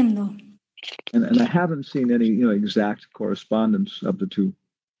entiendo. And I haven't seen any, exact correspondence of the two.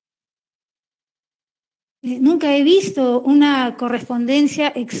 Nunca he visto una correspondencia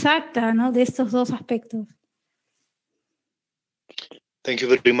exacta, ¿no?, de estos dos aspectos. Thank you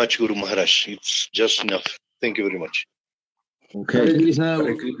very much, Guru Maharaj. It's just enough. Thank you very much. Okay. Hare Krishna.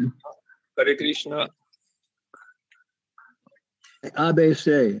 Hare Krishna.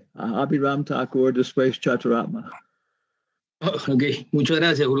 ABC, Abhiram Thakur, después Chaturatma. Ok, muchas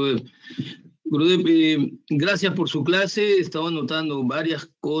gracias, Gurudev. Gurudev, gracias por su clase. Estaba notando varias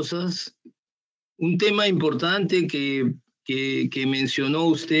cosas. Un tema importante que mencionó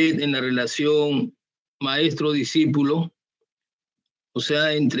usted en la relación maestro-discípulo, o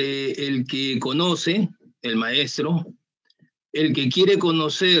sea, entre el que conoce, el maestro, el que quiere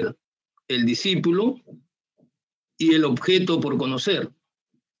conocer, el discípulo, y el objeto por conocer.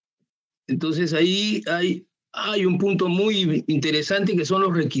 Entonces ahí hay un punto muy interesante que son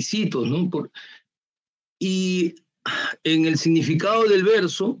los requisitos, ¿no? Y en el significado del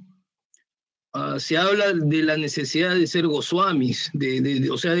verso se habla de la necesidad de ser goswamis,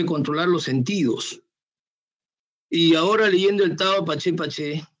 o sea, de controlar los sentidos. Y ahora leyendo el Tao Pache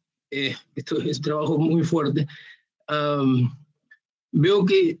Pache, esto es trabajo muy fuerte, veo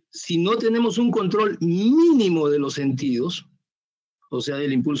que si no tenemos un control mínimo de los sentidos, o sea,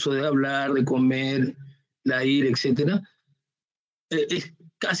 del impulso de hablar, de comer, la ira, etc., es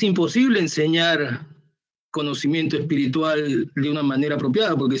casi imposible enseñar conocimiento espiritual de una manera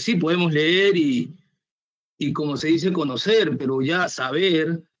apropiada, porque sí, podemos leer y como se dice, conocer, pero ya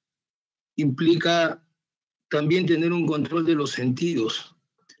saber implica también tener un control de los sentidos.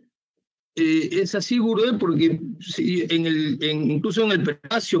 Es así, Gurudev, porque sí, incluso en el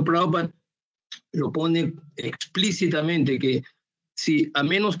prefacio, Prabhupada lo pone explícitamente que si a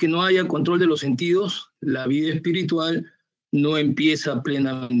menos que no haya control de los sentidos, la vida espiritual no empieza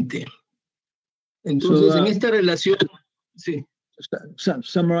plenamente. Entonces, en esta relación, sí.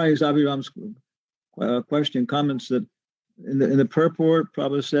 Summarize Abhiram's question, comments that in the purport,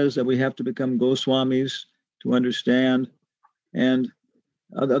 Prabhupada says that we have to become Goswamis to understand, and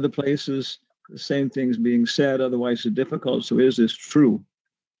other places, the same things being said, otherwise it's difficult. So is this true?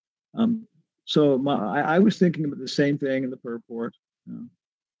 So I was thinking about the same thing in the purport.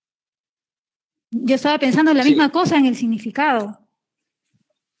 Yo estaba pensando la misma cosa en el significado.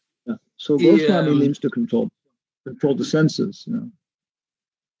 Yeah. So Goswami means to control the senses.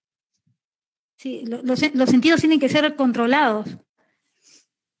 Sí, los sentidos tienen que ser controlados.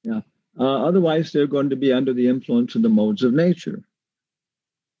 Yeah. Otherwise, they're going to be under the influence of the modes of nature.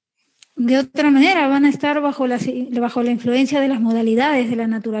 De otra manera, van a estar bajo la influencia de las modalidades de la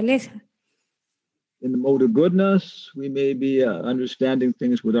naturaleza. In the mode of goodness, we may be understanding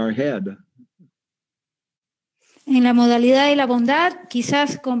things with our head. En la modalidad de la bondad,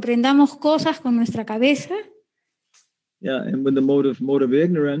 quizás comprendamos cosas con nuestra cabeza. Yeah, and with the mode of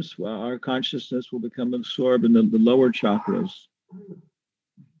ignorance, well, our consciousness will become absorbed in the lower chakras.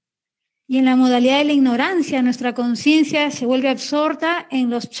 Y en la modalidad de la ignorancia, nuestra conciencia se vuelve absorta en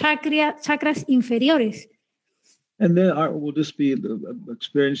los chakras inferiores. And then we'll just be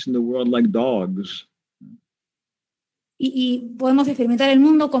experiencing the world like dogs. Y podemos experimentar el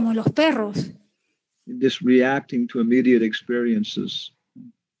mundo como los perros. Just reacting to immediate experiences.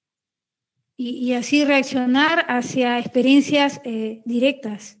 Y así reaccionar hacia experiencias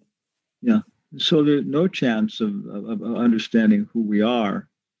directas. Yeah. So there's no chance of understanding who we are.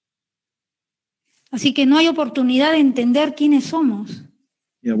 Así que no hay oportunidad de entender quiénes somos.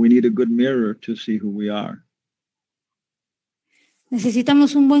 Yeah, we need a good mirror to see who we are.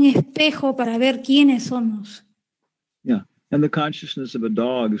 Necesitamos un buen espejo para ver quiénes somos. Yeah. And the consciousness of a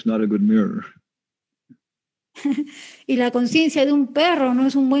dog is not a good mirror. Y la conciencia de un perro no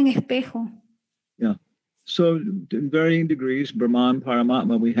es un buen espejo. Yeah. So in varying degrees, Brahman,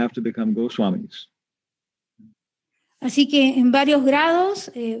 Paramatma, we have to become Goswamis. Así que en varios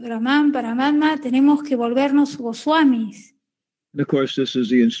grados, Brahman, Paramatma, tenemos que volvernos Goswamis. And of course, this is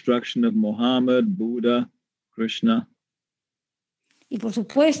the instruction of Muhammad, Buddha, Krishna. Y por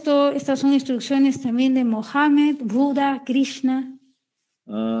supuesto, estas son instrucciones también de Mohammed, Buda, Krishna,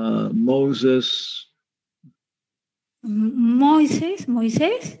 Moses, Moisés,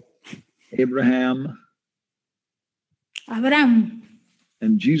 Abraham, Abraham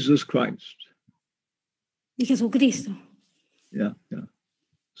and Jesus Christ. y Jesucristo. Yeah, yeah.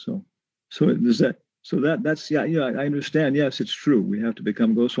 That's I understand. Yes, it's true. We have to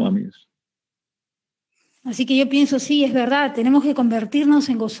become Goswamis. Así que yo pienso, sí, es verdad, tenemos que convertirnos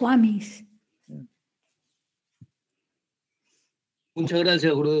en Goswamis. Muchas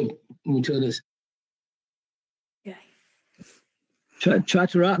gracias, Gurudev. Muchas gracias.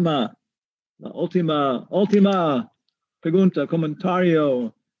 Chaturatma, la última pregunta,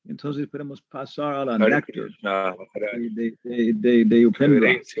 comentario. Entonces podemos pasar a la néctar de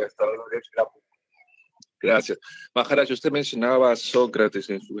Upendra. Gracias. Maharaj, usted mencionaba a Sócrates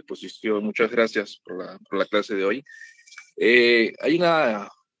en su exposición. Muchas gracias por la clase de hoy. Hay una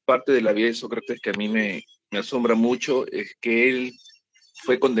parte de la vida de Sócrates que a mí me asombra mucho, es que él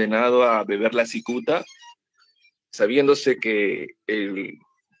fue condenado a beber la cicuta, sabiéndose que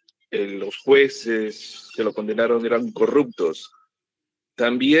los jueces que lo condenaron eran corruptos.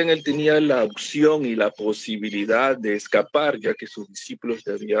 También él tenía la opción y la posibilidad de escapar, ya que sus discípulos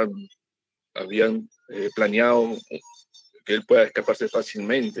habían planeado que él pueda escaparse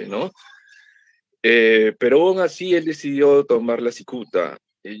fácilmente, ¿no? Pero aún así él decidió tomar la cicuta.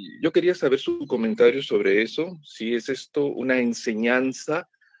 Yo quería saber su comentario sobre eso, si es esto una enseñanza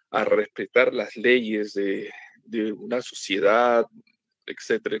a respetar las leyes de una sociedad,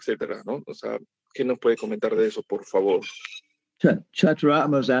 etcétera, etcétera, ¿no? O sea, ¿qué nos puede comentar de eso, por favor?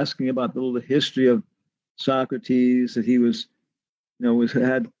 Chaturatma was asking about the history of Socrates, that he was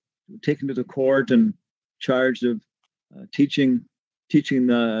taken to the court and charged of teaching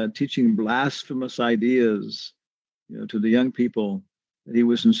blasphemous ideas, to the young people, that he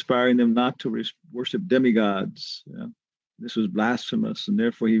was inspiring them not to worship demigods. This was blasphemous, and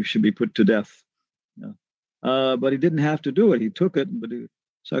therefore he should be put to death. But he didn't have to do it. He took it, but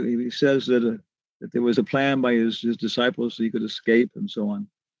he says that there was a plan by his disciples so he could escape and so on.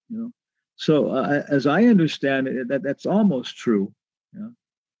 So as I understand it, that's almost true.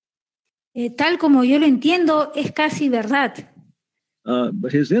 Tal como yo lo entiendo, es casi verdad.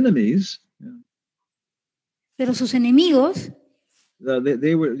 But his enemies, pero sus enemigos,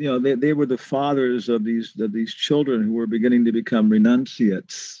 they were the fathers of these children who were beginning to become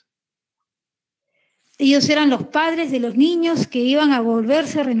renunciates. Ellos eran los padres de los niños que iban a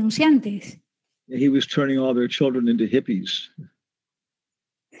volverse renunciantes. He was turning all their children into hippies.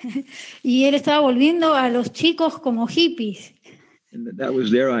 Y él estaba volviendo a los chicos como hippies. And that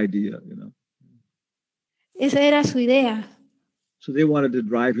was their idea, Esa era su idea. So they wanted to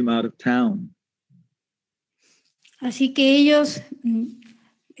drive him out of town. Así que ellos,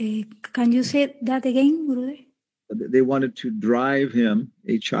 can you say that again, Gurudev? They wanted to drive him,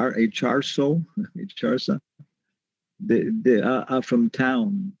 a charsa, from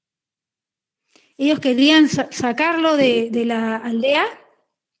town. Ellos querían sacarlo de la aldea.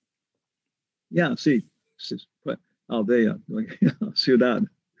 Yeah, sí. Aldea, ciudad,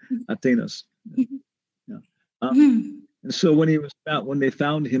 Atenas. Yeah. And so when they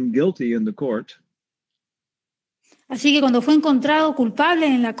found him guilty in the court, así que cuando fue encontrado culpable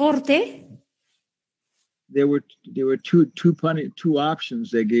en la corte, there were two options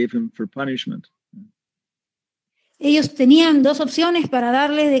they gave him for punishment. Ellos tenían dos opciones para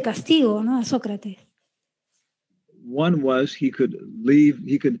darle de castigo, ¿no?, a Sócrates. One was he could leave.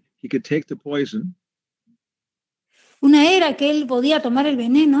 He could take the poison. Una era que él podía tomar el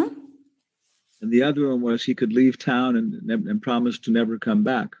veneno. And the other one was he could leave town and promise to never come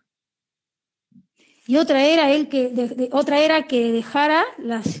back. Y otra era otra era que dejara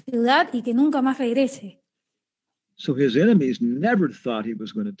la ciudad y que nunca más regrese. So his enemies never thought he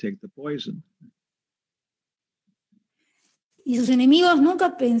was going to take the poison. Y sus enemigos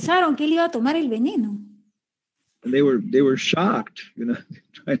nunca pensaron que él iba a tomar el veneno. And they were shocked,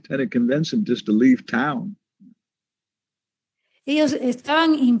 trying to convince him just to leave town. Ellos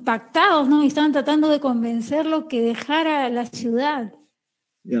estaban impactados, ¿no? Y estaban tratando de convencerlo que dejara la ciudad.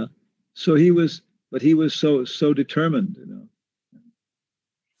 Yeah. So he was so determined,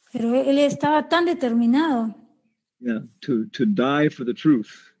 Pero él estaba tan determinado. Yeah, to die for the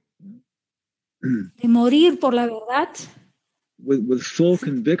truth. De morir por la verdad. With full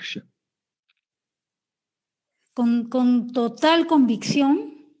conviction. Con total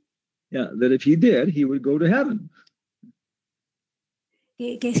convicción. Yeah, that if he did, he would go to heaven.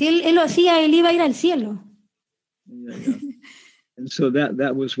 Que si él lo hacía, él iba a ir al cielo. Yeah. And so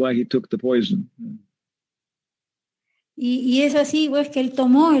that was why he took the poison. Y es así, pues, que él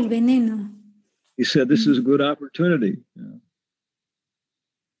tomó el veneno. He said, "This is a good opportunity."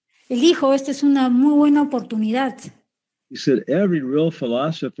 Él dijo, esta es una muy buena oportunidad. He said, "Every real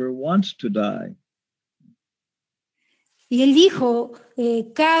philosopher wants to die." Y él dijo,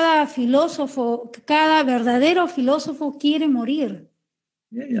 cada verdadero filósofo quiere morir.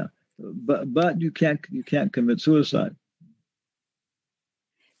 Yeah. But you can't commit suicide.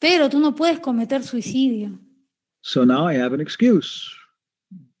 Pero tú no puedes cometer suicidio. So now I have an excuse.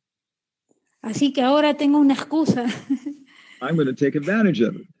 Así que ahora tengo una excusa. I'm going to take advantage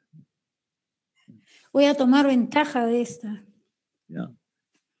of it. Voy a tomar ventaja de esta. Yeah.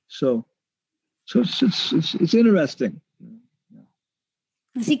 So it's interesting.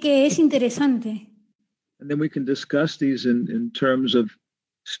 Así que es interesante. And then we can discuss these in terms of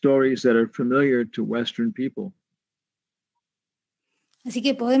stories that are familiar to Western people. Así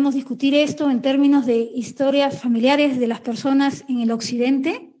que podemos discutir esto en términos de historias familiares de las personas en el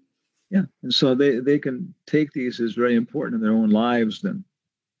occidente. Yeah, and so they can take these as very important in their own lives then.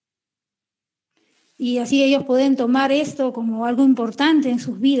 Y así ellos pueden tomar esto como algo importante en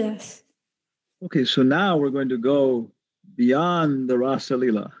sus vidas. Okay, so now we're going to go beyond the Rasa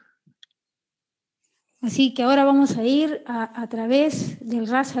Lila. Así que ahora vamos a ir a través del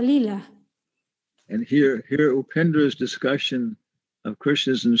Rasa Lila. And hear Upendra's discussion of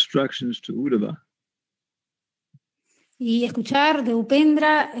Krishna's instructions to Uddhava. Y escuchar de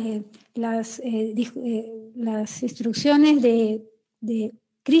Upendra las instrucciones de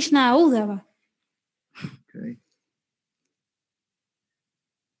Krishna a Uddhava. Okay.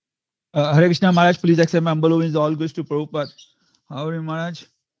 Hare Krishna Maharaj, please accept my humble obeisances. All goes to Prabhupada. How are you, Maharaj?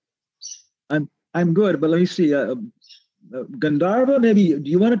 I'm good, but let me see. Gandharva, maybe, do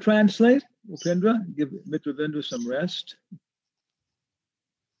you want to translate, Upendra? Give Mitravendra some rest.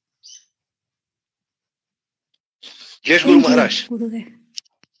 Yes, Guru Maharaj.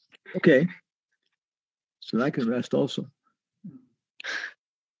 Okay. So I can rest also.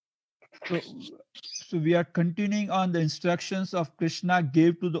 So we are continuing on the instructions of Krishna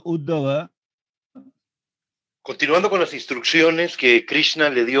gave to the Uddhava. Continuando con las instrucciones que Krishna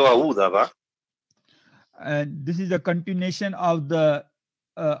le dio a Uddhava. And this is a continuation of the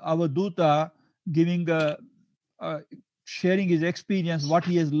Avaduta giving sharing his experience, what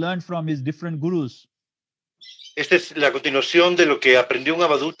he has learned from his different gurus. Esta es la continuación de lo que aprendió un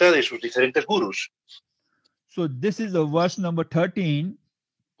Avaduta de sus diferentes gurus. So this is the verse number 13.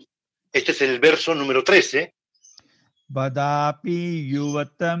 Este es el verso número 13. Badapi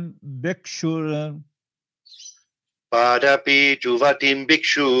yuvatam bhikshur. Padapi juvatim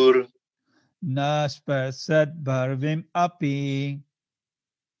bhikshur. Nasparsad bharvim api.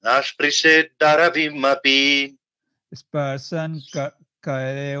 Naspriset daravim api. Sparsan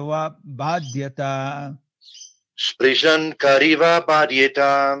kareva bhadyata. Sprishan kariva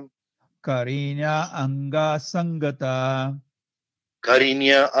bhadyeta. Karinya anga sangata.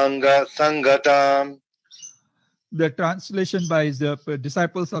 Karinya anga sangata. The translation by the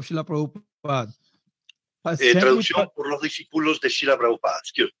disciples of Srila Prabhupada. Traducción por los discípulos de Srila Prabhupada.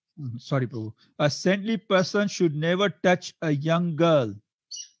 Excuse. Sorry, Prabhu. A saintly person should never touch a young girl.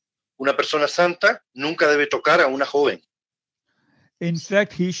 Una persona santa nunca debe tocar a una joven. In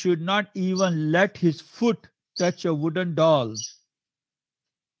fact, he should not even let his foot touch a wooden doll.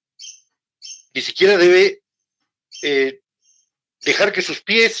 Ni siquiera debe dejar que sus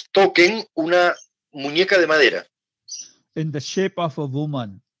pies toquen una muñeca de madera. In the shape of a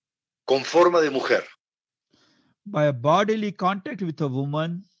woman. Con forma de mujer. By a bodily contact with a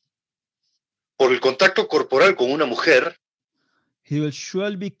woman. Por el contacto corporal con una mujer. he will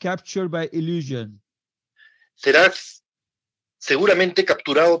surely be captured by illusion. Será seguramente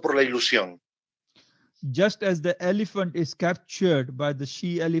capturado por la ilusión, Just as the elephant is captured by the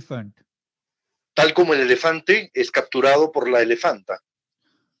she-elephant tal como el elefante es capturado por la elefanta,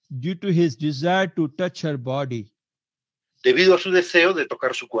 due to his desire to touch her body. debido a su deseo de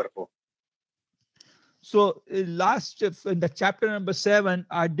tocar su cuerpo. So in the chapter number 7,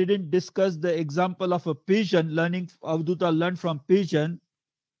 I didn't discuss the example of a pigeon Avadhuta learned from pigeon.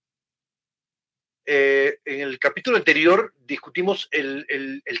 En el capítulo anterior discutimos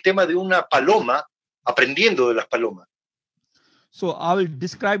el tema de una paloma aprendiendo de las palomas. So I will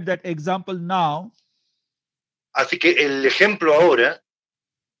describe that example now. Así que el ejemplo ahora,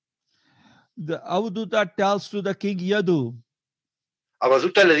 The Avadhuta tells to the king Yadu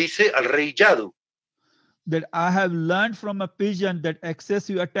Avadhuta le dice al rey Yadu, that I have learned from a pigeon that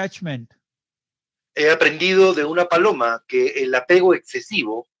excessive attachment he aprendido de una paloma que el apego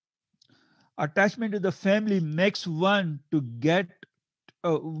excesivo, to the family makes one to get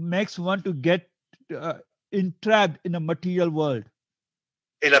entrapped in a material world.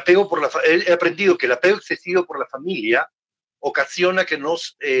 he aprendido que el apego excesivo por la familia ocasiona que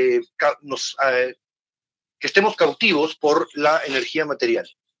que estemos cautivos por la energía material.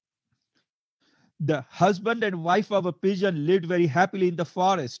 The husband and wife of a pigeon lived very happily in the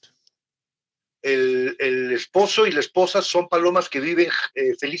forest. El esposo y la esposa son palomas que viven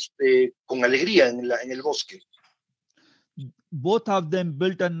con alegría en el bosque. Both of them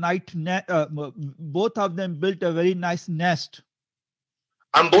built a very nice nest.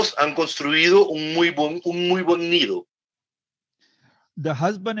 Ambos han construido un muy buen nido. The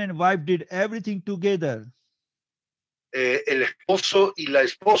husband and wife did everything together. El esposo y la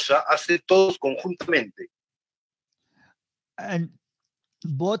esposa hacen todos conjuntamente. And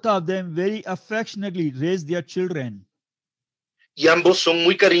both of them very affectionately raised their children. Y ambos son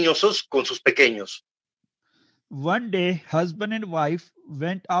muy cariñosos con sus pequeños. One day, husband and wife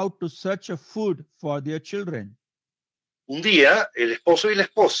went out to search a food for their children. Un día, el esposo y la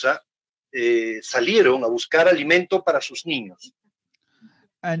esposa salieron a buscar alimento para sus niños.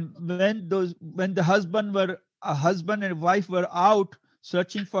 And when the husband and wife were out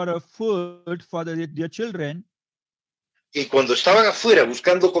searching for a food for their children, y cuando estaban afuera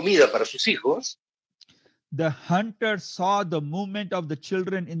buscando comida para sus hijos, the hunter saw the movement of the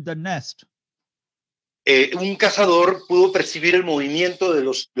children in the nest. Un cazador pudo percibir el movimiento de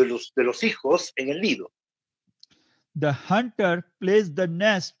los hijos en el nido. The hunter placed the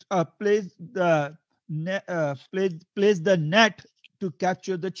net to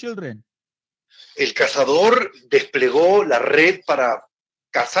capture the children. El cazador desplegó la red para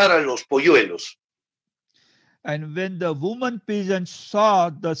cazar a los polluelos. And when the woman pigeon saw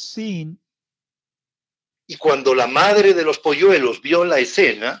the scene, y cuando la madre de los polluelos vio la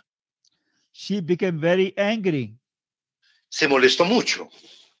escena, she became very angry. Se molestó mucho.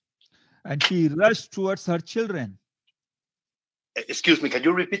 And she rushed towards her children. Excuse me, can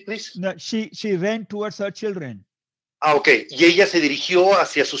you repeat, please? No, she ran towards her children. Okay. Y ella se dirigió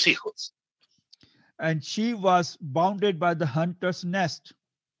hacia sus hijos. And she was bounded by the hunter's nest.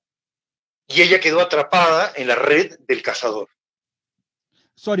 Y ella quedó atrapada en la red del cazador.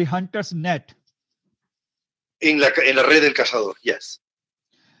 Sorry, hunter's net. En la red del cazador, yes.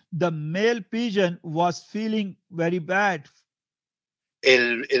 The male pigeon was feeling very bad.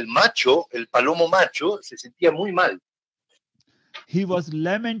 El macho, el palomo macho, se sentía muy mal. He was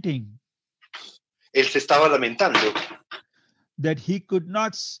lamenting. Él se estaba lamentando. That he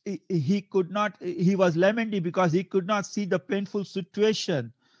was lamenting because he could not see the painful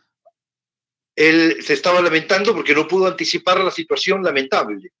situation. Él se estaba lamentando porque no pudo anticipar la situación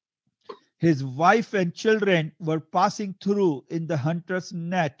lamentable. His wife and children were passing through in the hunter's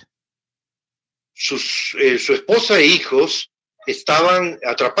net. Su esposa e hijos estaban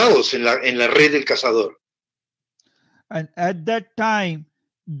atrapados en la red del cazador. And at that time,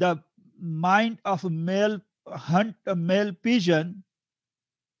 the mind of a male pigeon,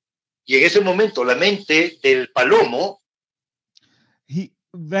 y en ese momento la mente del palomo, he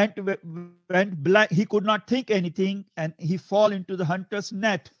went blind. He could not think anything, and he fell into the hunter's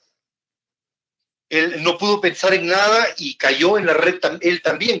net. Él no pudo pensar en nada y cayó en la red. Él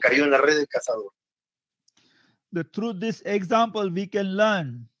también cayó en la red del cazador. Through this example, we can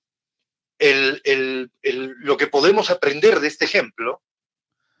learn. Lo que podemos aprender de este ejemplo,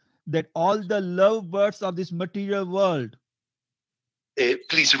 that all the lovebirds of this material world,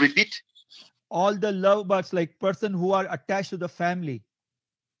 please repeat. All the lovebirds, like person who are attached to the family.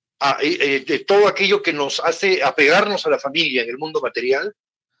 De todo aquello que nos hace apegarnos a la familia en el mundo material.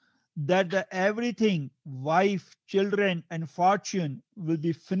 that everything, wife, children, and fortune will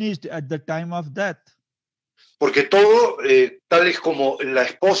be finished at the time of death. Porque todo, tales como la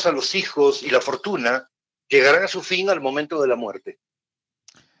esposa, los hijos y la fortuna, llegarán a su fin al momento de la muerte.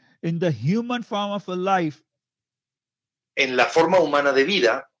 In the human form of a life, En la forma humana de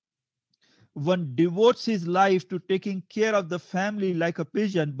vida, one devotes his life to taking care of the family like a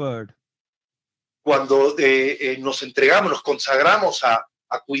pigeon bird. cuando nos entregamos, nos consagramos a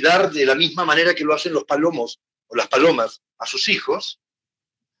cuidar de la misma manera que lo hacen los palomos o las palomas a sus hijos,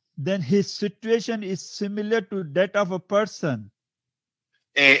 Then his situation is similar to that of a person.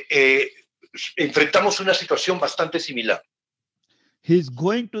 enfrentamos una situación bastante similar. He's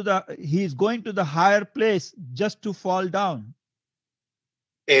going to the higher place just to fall down.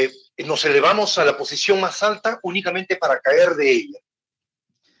 Nos elevamos a la posición más alta únicamente para caer de ella.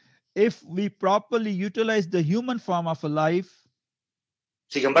 If we properly utilize the human form of a life,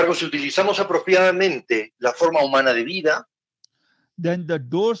 Sin embargo, si utilizamos apropiadamente la forma humana de vida, then the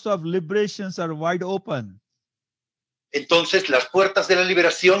doors of liberations are wide open. entonces las puertas de la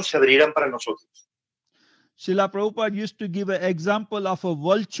liberación se abrirán para nosotros. Srila Prabhupada used to give an example of a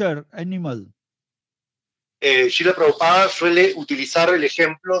vulture animal. Srila Prabhupada suele utilizar el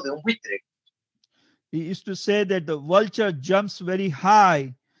ejemplo de un buitre. He used to say that the vulture jumps very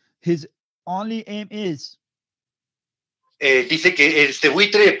high. His only aim is Dice que este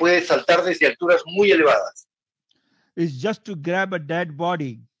buitre puede saltar desde alturas muy elevadas just to grab a dead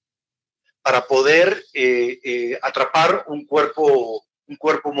body. para poder atrapar un cuerpo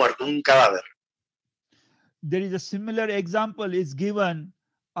muerto, un cadáver. There is a similar example is given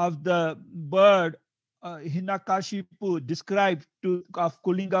of the bird Hinakashipu described of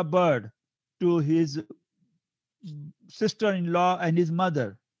Kulinga bird to his sister-in-law and his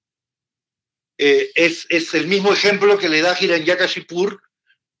mother. Es el mismo ejemplo que le da Hiranyakashipur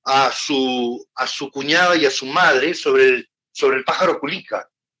a su cuñada y a su madre sobre el pájaro Kulika.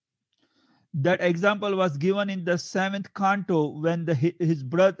 That example was given in the 7th canto when his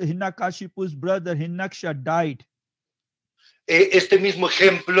brother Hinakashipu's brother Hinaksha died. Este mismo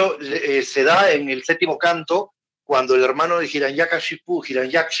ejemplo se da en el 7º canto cuando el hermano de Hiranyakashipu,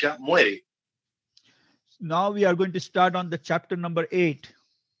 Hiranyaksha, muere. Now we are going to start on the chapter number 8.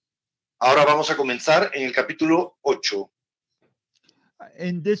 Ahora vamos a comenzar en el capítulo 8.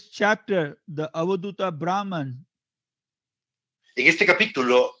 In this chapter, the Avaduta Brahman, En este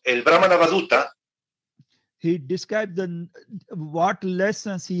capítulo, el Brahmana Avaduta he described what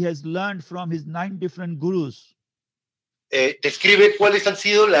lessons he has learned from his 9 different gurus. describe cuáles han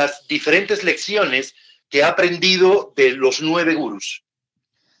sido las diferentes lecciones que ha aprendido de los 9 gurús.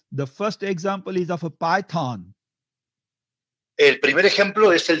 The first example is of a python. El primer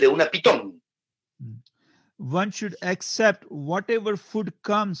ejemplo es el de una pitón. One should accept whatever food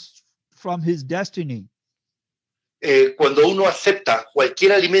comes from his destiny. Cuando uno acepta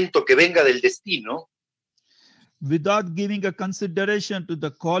cualquier alimento que venga del destino, without giving a consideration to the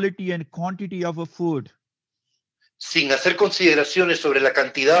quality and quantity of a food, sin hacer consideraciones sobre la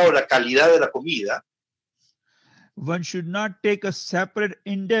cantidad o la calidad de la comida, one should not take a separate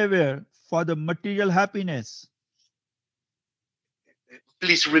endeavor for the material happiness.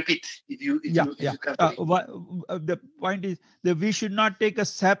 Please repeat if you can. The point is that we should not take a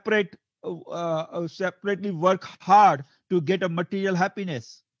separately work hard to get a material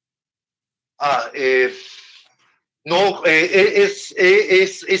happiness. No,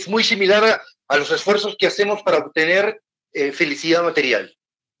 es muy similar a los esfuerzos que hacemos para obtener felicidad material.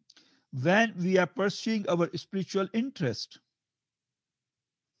 When we are pursuing our spiritual interest.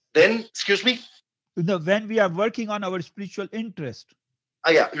 Then, excuse me? No, when we are working on our spiritual interest.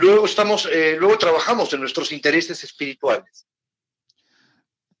 Luego trabajamos en nuestros intereses espirituales.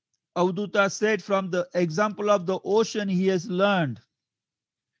 Avaduta said from the example of the ocean he has learned.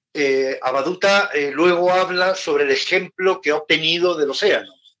 Avaduta luego habla sobre el ejemplo que ha obtenido del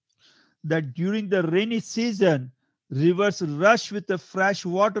océano. That during the rainy season, rivers rush with the fresh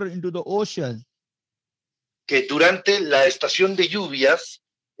water into the ocean. Que durante la estación de lluvias,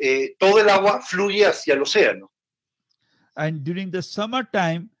 todo el agua fluye hacia el océano. And during the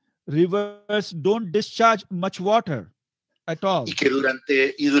summertime, rivers don't discharge much water at all. Y que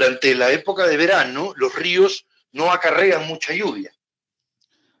durante la época de verano, los ríos no acarrean mucha lluvia.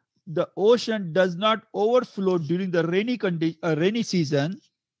 The ocean does not overflow during the rainy season.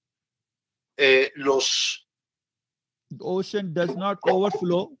 The ocean does not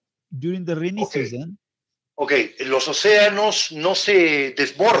overflow during the rainy season. Los océanos no se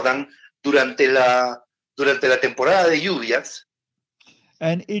desbordan durante la temporada de lluvias.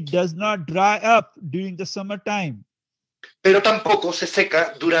 And it does not dry up during the summertime. pero tampoco se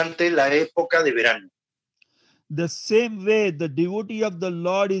seca durante la época de verano. The same way, the devotee of the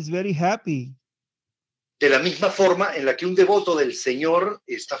Lord is very happy De la misma forma en la que un devoto del Señor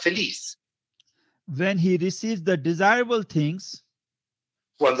está feliz when he receives the desirable things,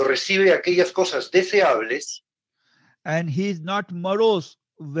 cuando recibe aquellas cosas deseables, and he is not morose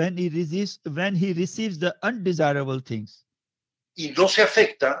when he receives the undesirable things. y no se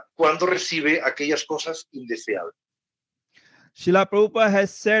afecta cuando recibe aquellas cosas indeseables. Srila Prabhupada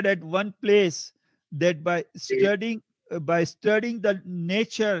has said at one place that by studying the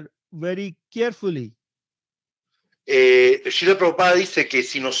nature very carefully, Srila Prabhupada dice que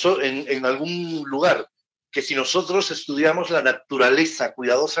si en algún lugar, que si nosotros estudiamos la naturaleza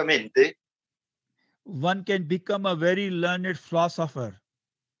cuidadosamente, one can become a very learned philosopher.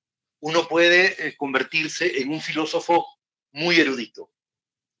 uno puede convertirse en un filósofo muy erudito.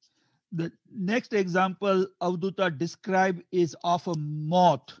 The next example Avadhuta described is of a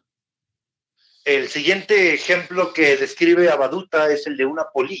moth. El siguiente ejemplo que describe Avadhuta es el de una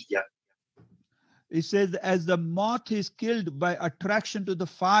polilla. It says, as the moth is killed by attraction to the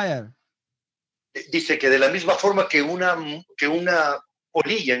fire, Dice que de la misma forma que una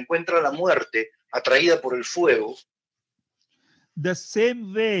polilla encuentra la muerte atraída por el fuego, the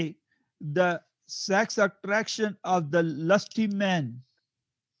same way the sex attraction of the lusty man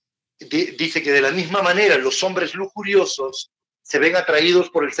dice que de la misma manera los hombres lujuriosos se ven atraídos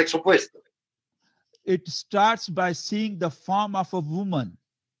por el sexo opuesto. it starts by seeing the form of a woman.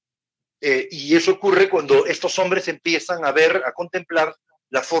 Y eso ocurre cuando estos hombres empiezan a ver, a contemplar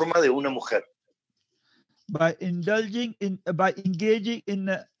la forma de una mujer. By engaging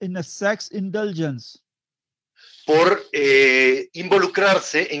in a sex indulgence, Por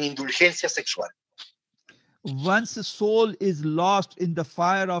involucrarse en indulgencia sexual. one's soul is lost in the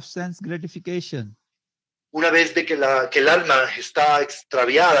fire of sense gratification. Una vez de que el alma está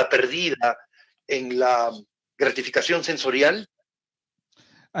extraviada, perdida en la gratificación sensorial,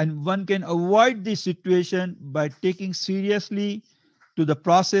 And one can avoid this situation by taking seriously to the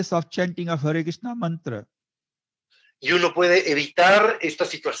process of chanting of Hare Krishna mantra. y uno puede evitar esta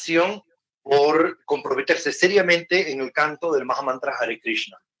situación por comprometerse seriamente en el canto del Mahamantra Hare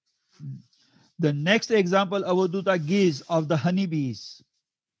Krishna. The next example Avadhuta gives of the honeybees.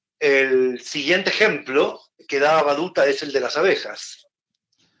 El siguiente ejemplo que da Avadhuta es el de las abejas.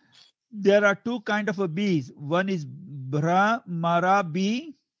 There are two kinds of bees. One is Brahmara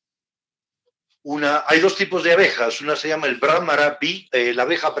bee, Hay dos tipos de abejas. Una se llama el Brahmara bee, la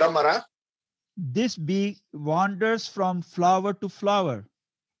abeja Brahmara. this bee wanders from flower to flower.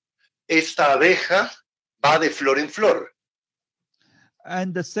 Esta abeja va de flor en flor.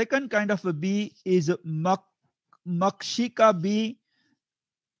 And the second kind of a bee is Makshika bee.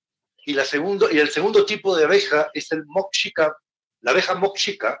 Y el segundo tipo de abeja es el Mokshika, la abeja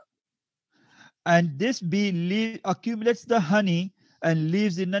Mokshika. And this bee accumulates the honey and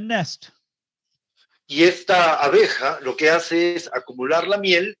lives in a nest. Y esta abeja lo que hace es acumular la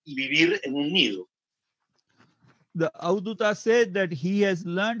miel y vivir en un nido. The Avadhuta said that he has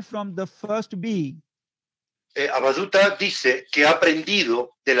learned from the first bee Avadhuta dice que ha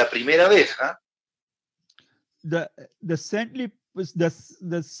aprendido de la primera abeja the saintly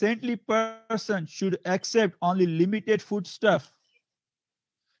person should accept only limited foodstuff.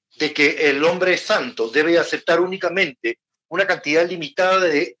 de que el hombre santo debe aceptar únicamente una cantidad limitada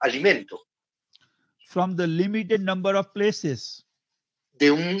de alimento From the limited number of places.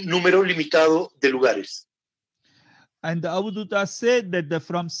 de un número limitado de lugares. And the Avadhuta said that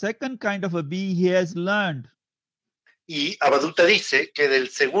from second kind of a bee he has learned Y Avadhuta dice que del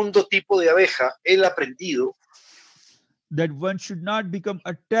segundo tipo de abeja él ha aprendido that one should not become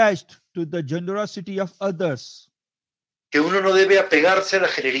attached to the generosity of others. que uno no debe apegarse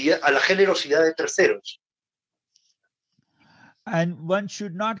a la generosidad de terceros. And one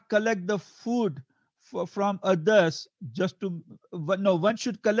should not collect the food from others one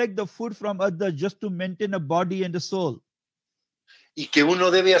should collect the food from others just to maintain a body and a soul. Y que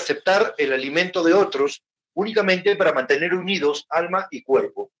uno debe aceptar el alimento de otros únicamente para mantener unidos alma y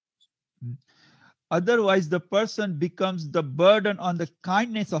cuerpo. Otherwise, the person becomes the burden on the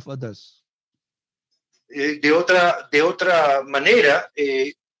kindness of others. De otra manera,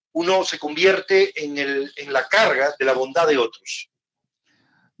 uno se convierte en la carga de la bondad de otros.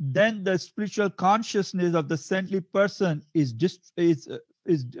 Then the spiritual consciousness of the saintly person is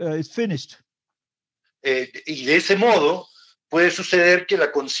finished. Y de ese modo puede suceder que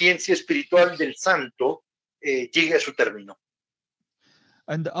la conciencia espiritual del santo llegue a su término.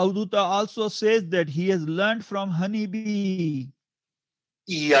 And the Avadhuta also says that he has learned from honeybee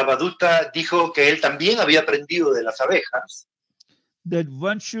Y Avaduta dijo que él también había aprendido de las abejas, that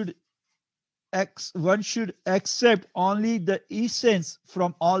one should accept only the essence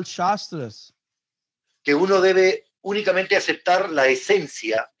from all shastras, que uno debe únicamente aceptar la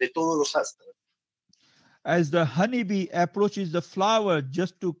esencia de todos los astros. as the honeybee approaches the flower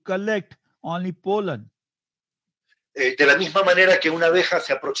just to collect only pollen. De la misma manera que una abeja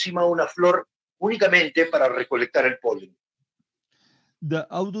se aproxima a una flor únicamente para recolectar el polen. The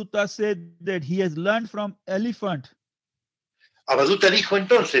Avadhuta said that he has learned from elephant Avaduta dijo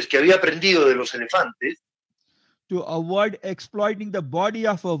entonces que había aprendido de los elefantes to avoid exploiting the body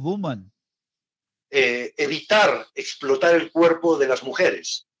of a woman, evitar explotar el cuerpo de las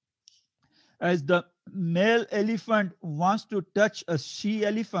mujeres. as the male elephant wants to touch a she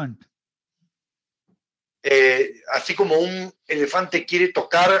elephant. Así como un elefante quiere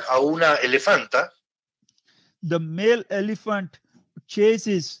tocar a una elefanta, The male elephant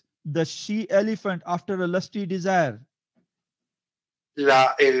chases the she elephant after a lusty desire.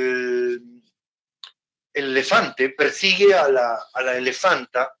 el elefante persigue a la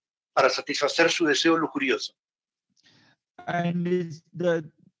elefanta para satisfacer su deseo lujurioso. And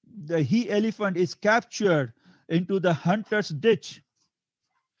the he elephant is captured into the hunter's ditch.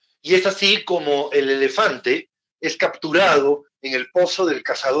 Y es así como el elefante es capturado en el pozo del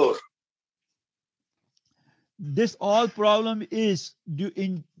cazador. This all problem is due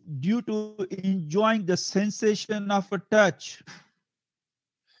to enjoying the sensation of a touch.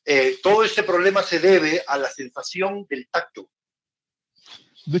 Todo este problema se debe a la sensación del tacto,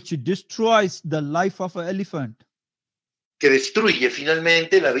 which destroys the life of an elephant. que destruye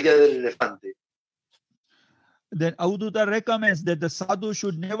finalmente la vida del elefante. Then Avadhuta recommends that the sadhu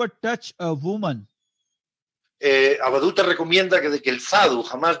should never touch a woman Avaduta recomienda que el sadhu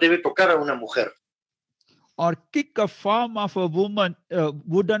jamás debe tocar a una mujer or kick a form of a woman,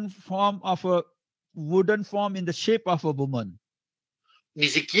 wooden form in the shape of a woman. ni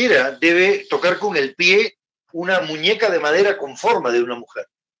siquiera debe tocar con el pie una muñeca de madera con forma de una mujer.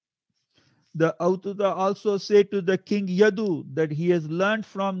 The Avadhuta also said to the king Yadu that he has learned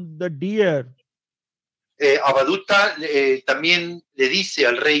from the deer Avaduta también le dice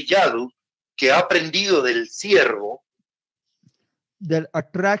al rey Yadu que ha aprendido del ciervo that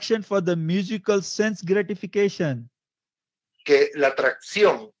attraction for the musical sense gratification que la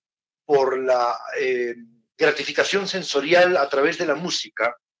atracción por la gratificación sensorial a través de la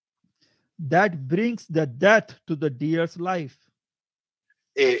música that brings the death to the deer's life.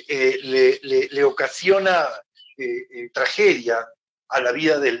 le ocasiona tragedia a la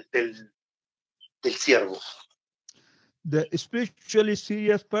vida del ciervo. The spiritually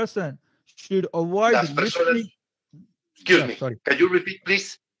serious person should avoid Las personas, listening. excuse me, Sorry. can you repeat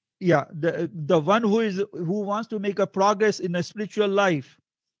please? Yeah, the one who wants to make a progress in a spiritual life,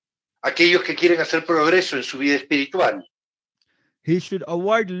 Aquellos que quieren hacer progreso en su vida espiritual he should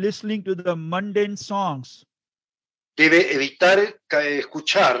avoid listening to the mundane songs debe evitar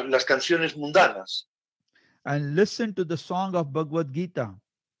escuchar las canciones mundanas and listen to the song of Bhagavad Gita.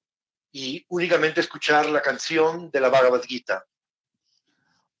 y únicamente escuchar la canción de la Bhagavad Gita.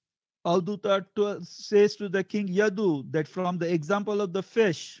 Avadhuta says to the king Yadu that from the example of the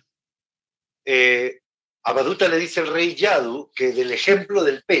fish, Avaduta le dice al rey Yadu que del ejemplo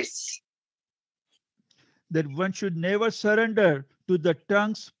del pez, that one should never surrender to the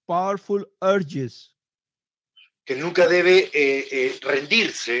tongue's powerful urges, que nunca debe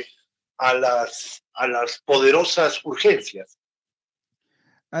rendirse a las poderosas urgencias.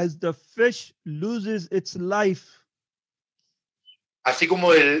 as the fish loses its life Así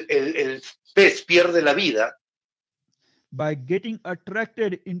como el pez pierde la vida by getting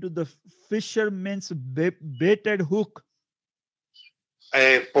attracted into the fisherman's baited hook,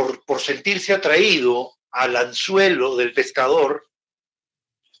 por sentirse atraído al anzuelo del pescador,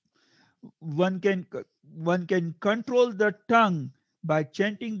 one can control the tongue by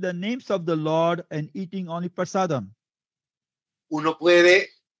chanting the names of the Lord and eating only prasadam. uno puede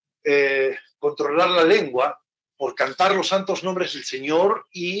controlar la lengua por cantar los santos nombres del Señor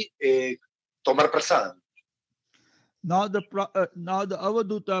y tomar prasadam. Now the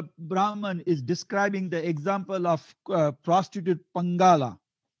Avadhuta Brahman is describing the example of prostitute Pangala.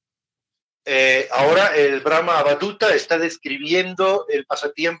 Ahora el Brahma Avaduta está describiendo el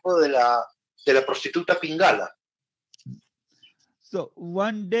pasatiempo de la prostituta Pingala. So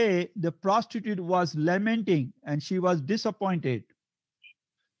one day the prostitute was lamenting and she was disappointed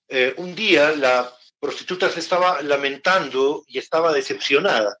Un día la prostituta se estaba lamentando y estaba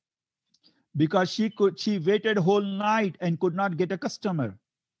decepcionada because she waited whole night and could not get a customer.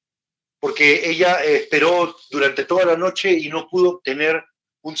 porque ella esperó durante toda la noche y no pudo obtener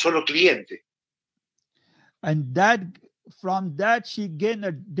un solo cliente. And that from that she gained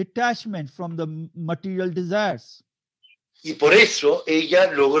a detachment from the material desires. Y por eso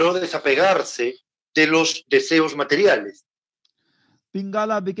ella logró desapegarse de los deseos materiales.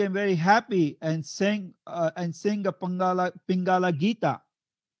 Pingala became very happy and sang a Pingala Gita.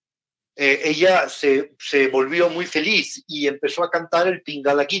 Ella se volvió muy feliz y empezó a cantar el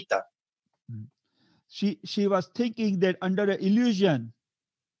Pingala Gita. She was thinking that under the illusion,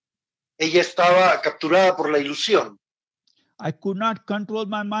 Ella estaba capturada por la ilusión. I could not control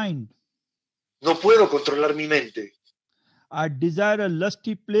my mind. No puedo controlar mi mente. I desire a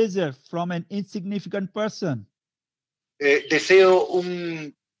lusty pleasure from an insignificant person. Deseo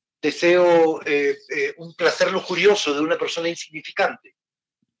un placer lujurioso de una persona insignificante.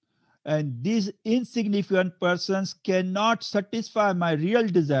 And these insignificant persons cannot satisfy my real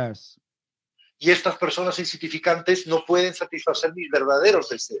desires. Y estas personas insignificantes no pueden satisfacer mis verdaderos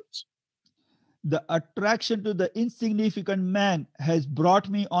deseos. The attraction to the insignificant man has brought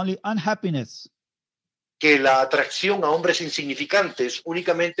me only unhappiness. Que la atracción a hombres insignificantes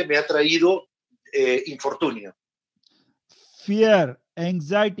únicamente me ha traído infortunio. Fear,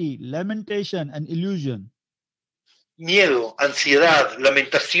 anxiety, lamentation, and illusion. Miedo, ansiedad,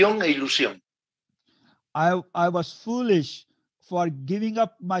 lamentación e ilusión. I was foolish for giving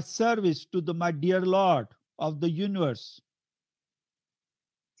up my service to my dear Lord of the universe.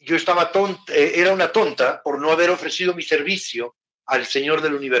 Yo estaba era una tonta por no haber ofrecido mi servicio al Señor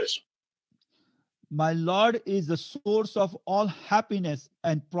del universo. My Lord is the source of all happiness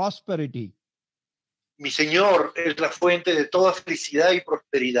and prosperity. Mi Señor es la fuente de toda felicidad y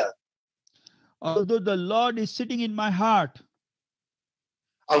prosperidad. Although the Lord is sitting in my heart,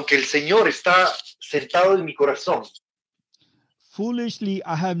 aunque el Señor está sentado en mi corazón, foolishly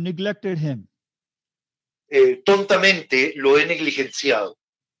I have neglected him. Tontamente lo he negligenciado.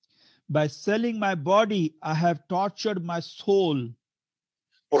 By selling my body, I have tortured my soul.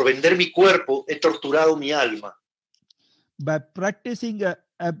 Por vender mi cuerpo, he torturado mi alma. By practicing an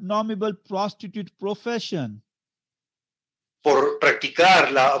abominable prostitute profession, por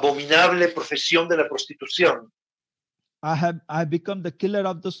practicar la abominable profesión de la prostitución, I become the killer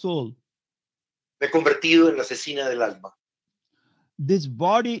of the soul. me he convertido en la asesina del alma. This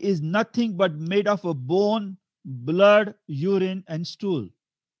body is nothing but made of a bone, blood, urine, and stool.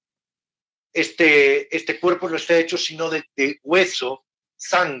 Este cuerpo no está hecho sino de hueso,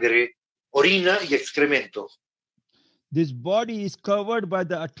 sangre, orina y excremento. This body is covered by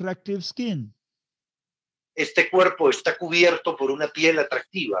the attractive skin. Este cuerpo está cubierto por una piel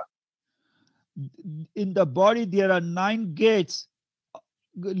atractiva. In the body there are 9 gates.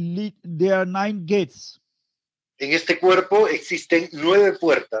 There are 9 gates. En este cuerpo existen 9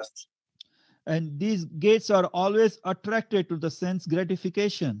 puertas. And these gates are always attracted to the sense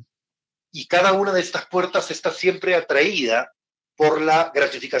gratification. Y cada una de estas puertas está siempre atraída por la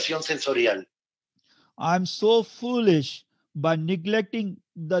gratificación sensorial. I'm so foolish by neglecting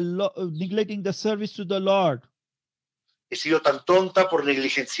the service to the Lord. He sido tan tonta por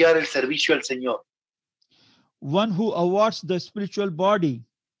negligenciar el servicio al Señor. One who awards the spiritual body.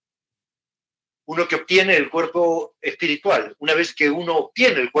 Uno que obtiene el cuerpo espiritual. Una vez que uno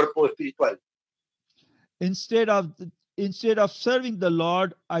obtiene el cuerpo espiritual. Instead of serving the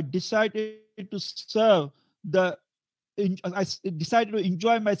Lord, I decided to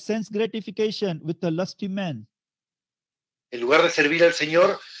enjoy my sense gratification with the lusty men. En lugar de servir al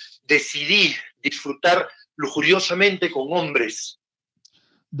Señor, decidí disfrutar lujuriosamente con hombres.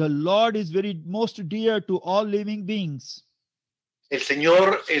 The Lord is very most dear to all living beings. El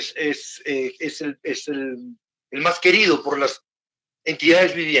Señor es el más querido por las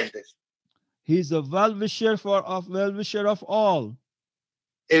entidades vivientes. He is a well-wisher of all.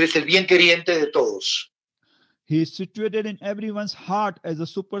 Él es el bien queriente de todos. He is situated in everyone's heart as a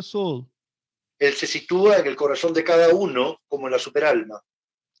super soul. Él se sitúa en el corazón de cada uno como la superalma.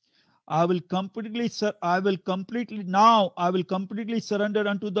 I will completely surrender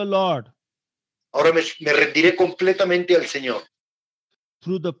unto the Lord. Ahora me rendiré completamente al Señor.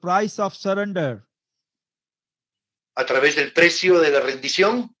 Through the price of surrender, a través del precio de la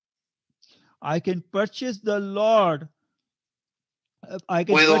rendición, I can purchase the Lord.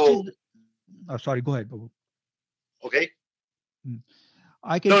 Sorry, go ahead, Babu. Okay.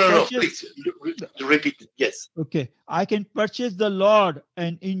 I can no, please repeat it. Yes. Okay. I can purchase the Lord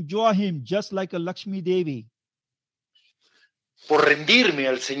and enjoy him just like a Lakshmi Devi. Por rendirme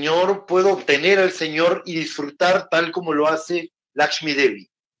al Señor, puedo obtener al Señor y disfrutar tal como lo hace Lakshmi Devi.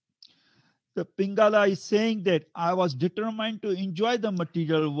 The Pingala is saying that I was determined to enjoy the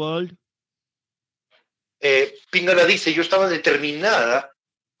material world. Pingala dice, yo estaba determinada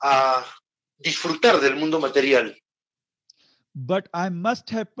a disfrutar del mundo material. But I must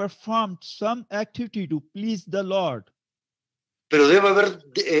have performed some activity to please the Lord. Pero debo haber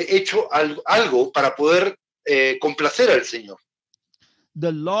hecho algo para poder complacer al Señor.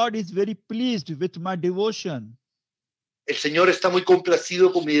 The Lord is very pleased with my devotion. El Señor está muy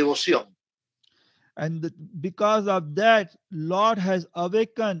complacido con mi devoción. And because of that, Lord has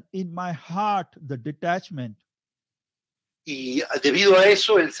awakened in my heart the detachment. Y debido a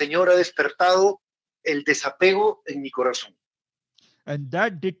eso, el Señor ha despertado el desapego en mi corazón. And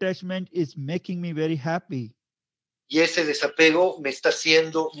that detachment is making me very happy. Y ese desapego me está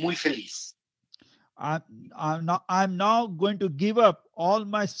haciendo muy feliz. I'm now going to give up all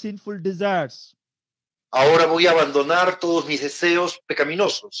my sinful desires. Ahora voy a abandonar todos mis deseos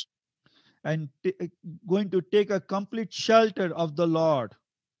pecaminosos. And going to take a complete shelter of the Lord.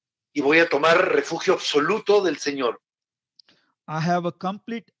 Y voy a tomar refugio absoluto del Señor. I have a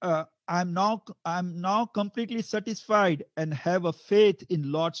complete. I'm now completely satisfied and have a faith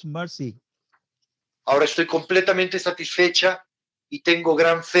in Lord's mercy. Ahora estoy completamente satisfecha y tengo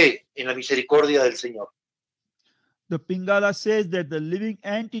gran fe en la misericordia del Señor. The Pingala says that the living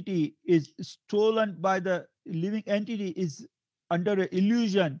entity is stolen by the living entity is under an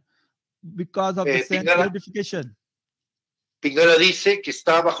illusion because of the sense gratification. Pingala dice que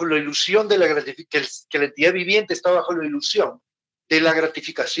está bajo la ilusión de la gratificación, que la entidad viviente está bajo la ilusión de la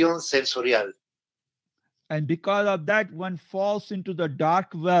gratificación sensorial. And because of that, one falls into the dark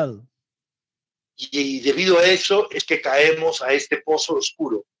well. Y debido a eso es que caemos a este pozo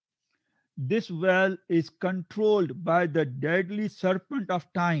oscuro. This well is controlled by the deadly serpent of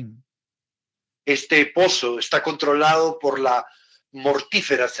time. Este pozo está controlado por la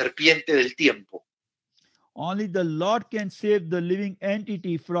mortífera serpiente del tiempo. Only the Lord can save the living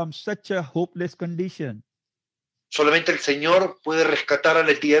entity from such a hopeless condition. Solamente el Señor puede rescatar a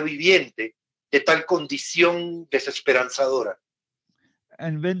la entidad viviente de tal condición desesperanzadora.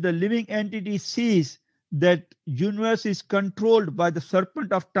 And when the living entity sees that universe is controlled by the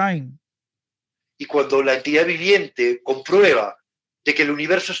serpent of time, y cuando la entidad viviente comprueba de que el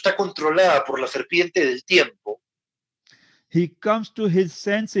universo está controlada por la serpiente del tiempo, he comes to his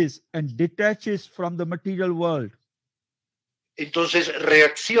senses and detaches from the material world. Entonces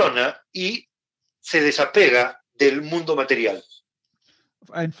reacciona y se desapega del mundo material.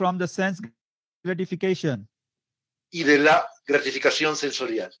 And from the sense gratification. Y de la gratificación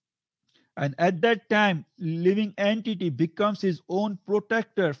sensorial. And at that time, living entity becomes his own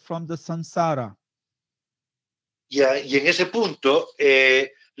protector from the samsara. Y en ese punto,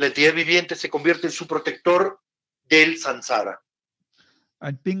 la entidad viviente se convierte en su protector del samsara.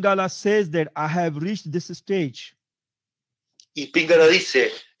 And Pingala says that I have reached this stage. Y Pingala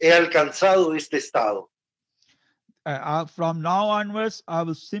dice, he alcanzado este estado. From now onwards, I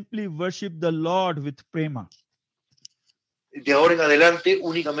will simply worship the Lord with prema. De ahora en adelante,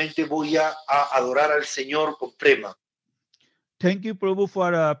 únicamente voy a adorar al Señor con prema. Thank you, Prabhu,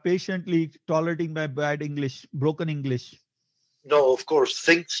 for patiently tolerating my bad English, broken English. No, of course.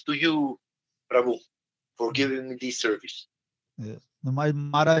 Thanks to you, Prabhu, for giving me this service. Yes. My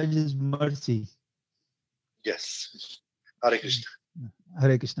Maharaj's mercy. Yes. Hare Krishna.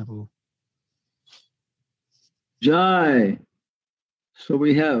 Hare Krishna, Prabhu. Jai. So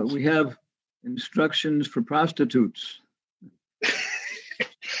we have instructions for prostitutes.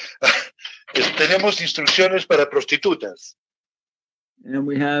 Tenemos instrucciones para prostitutas. And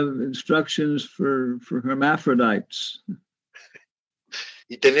we have instructions for hermaphrodites.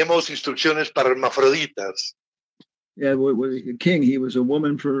 Y tenemos instrucciones para hermafroditas. Yeah, the king, he was a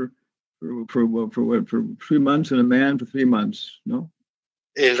woman for 3 months and a man for 3 months, no?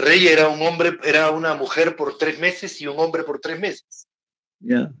 El rey era una mujer por 3 meses y un hombre por 3 meses.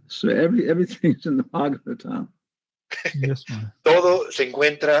 Yeah, so everything's in the Bhagavatam. Yes, ma'am. Todo se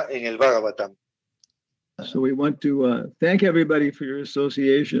encuentra en el Bhagavatam. So we want to thank everybody for your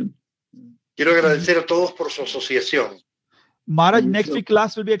association. Quiero agradecer a todos por su asociación. Maharaj, next week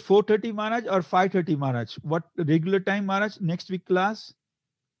class will be at 4:30, Maharaj, or 5:30, Maharaj? What regular time, Maharaj? Next week class?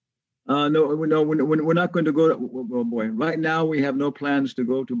 No, we're not going to go. Oh boy, right now we have no plans to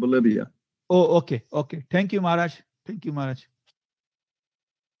go to Bolivia. Oh, okay. Thank you, Maharaj. Thank you, Maharaj.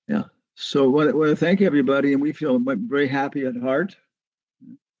 Yeah. So I want to thank everybody, and we feel very happy at heart.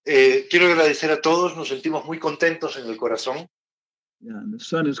 Quiero agradecer a todos, nos sentimos muy contentos en el corazón. Yeah, and the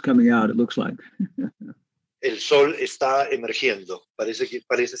sun is coming out, it looks like. El sol está emergiendo,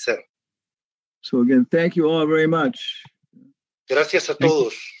 parece ser. So again, thank you all very much. Gracias a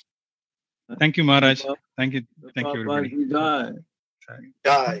todos. Thank you, Maharaj. Thank you, everybody.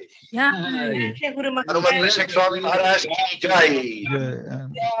 Jai. Ya. Hanumatpresaka Swami Maharaj ki Jai.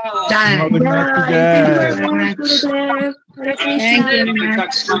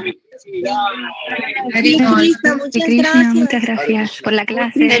 Krishna, muchas gracias por la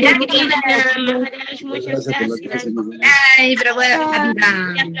clase. Muchas gracias. Ay, pero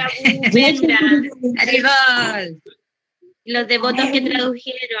Los devotos que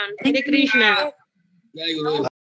tradujeron. Hare Krishna.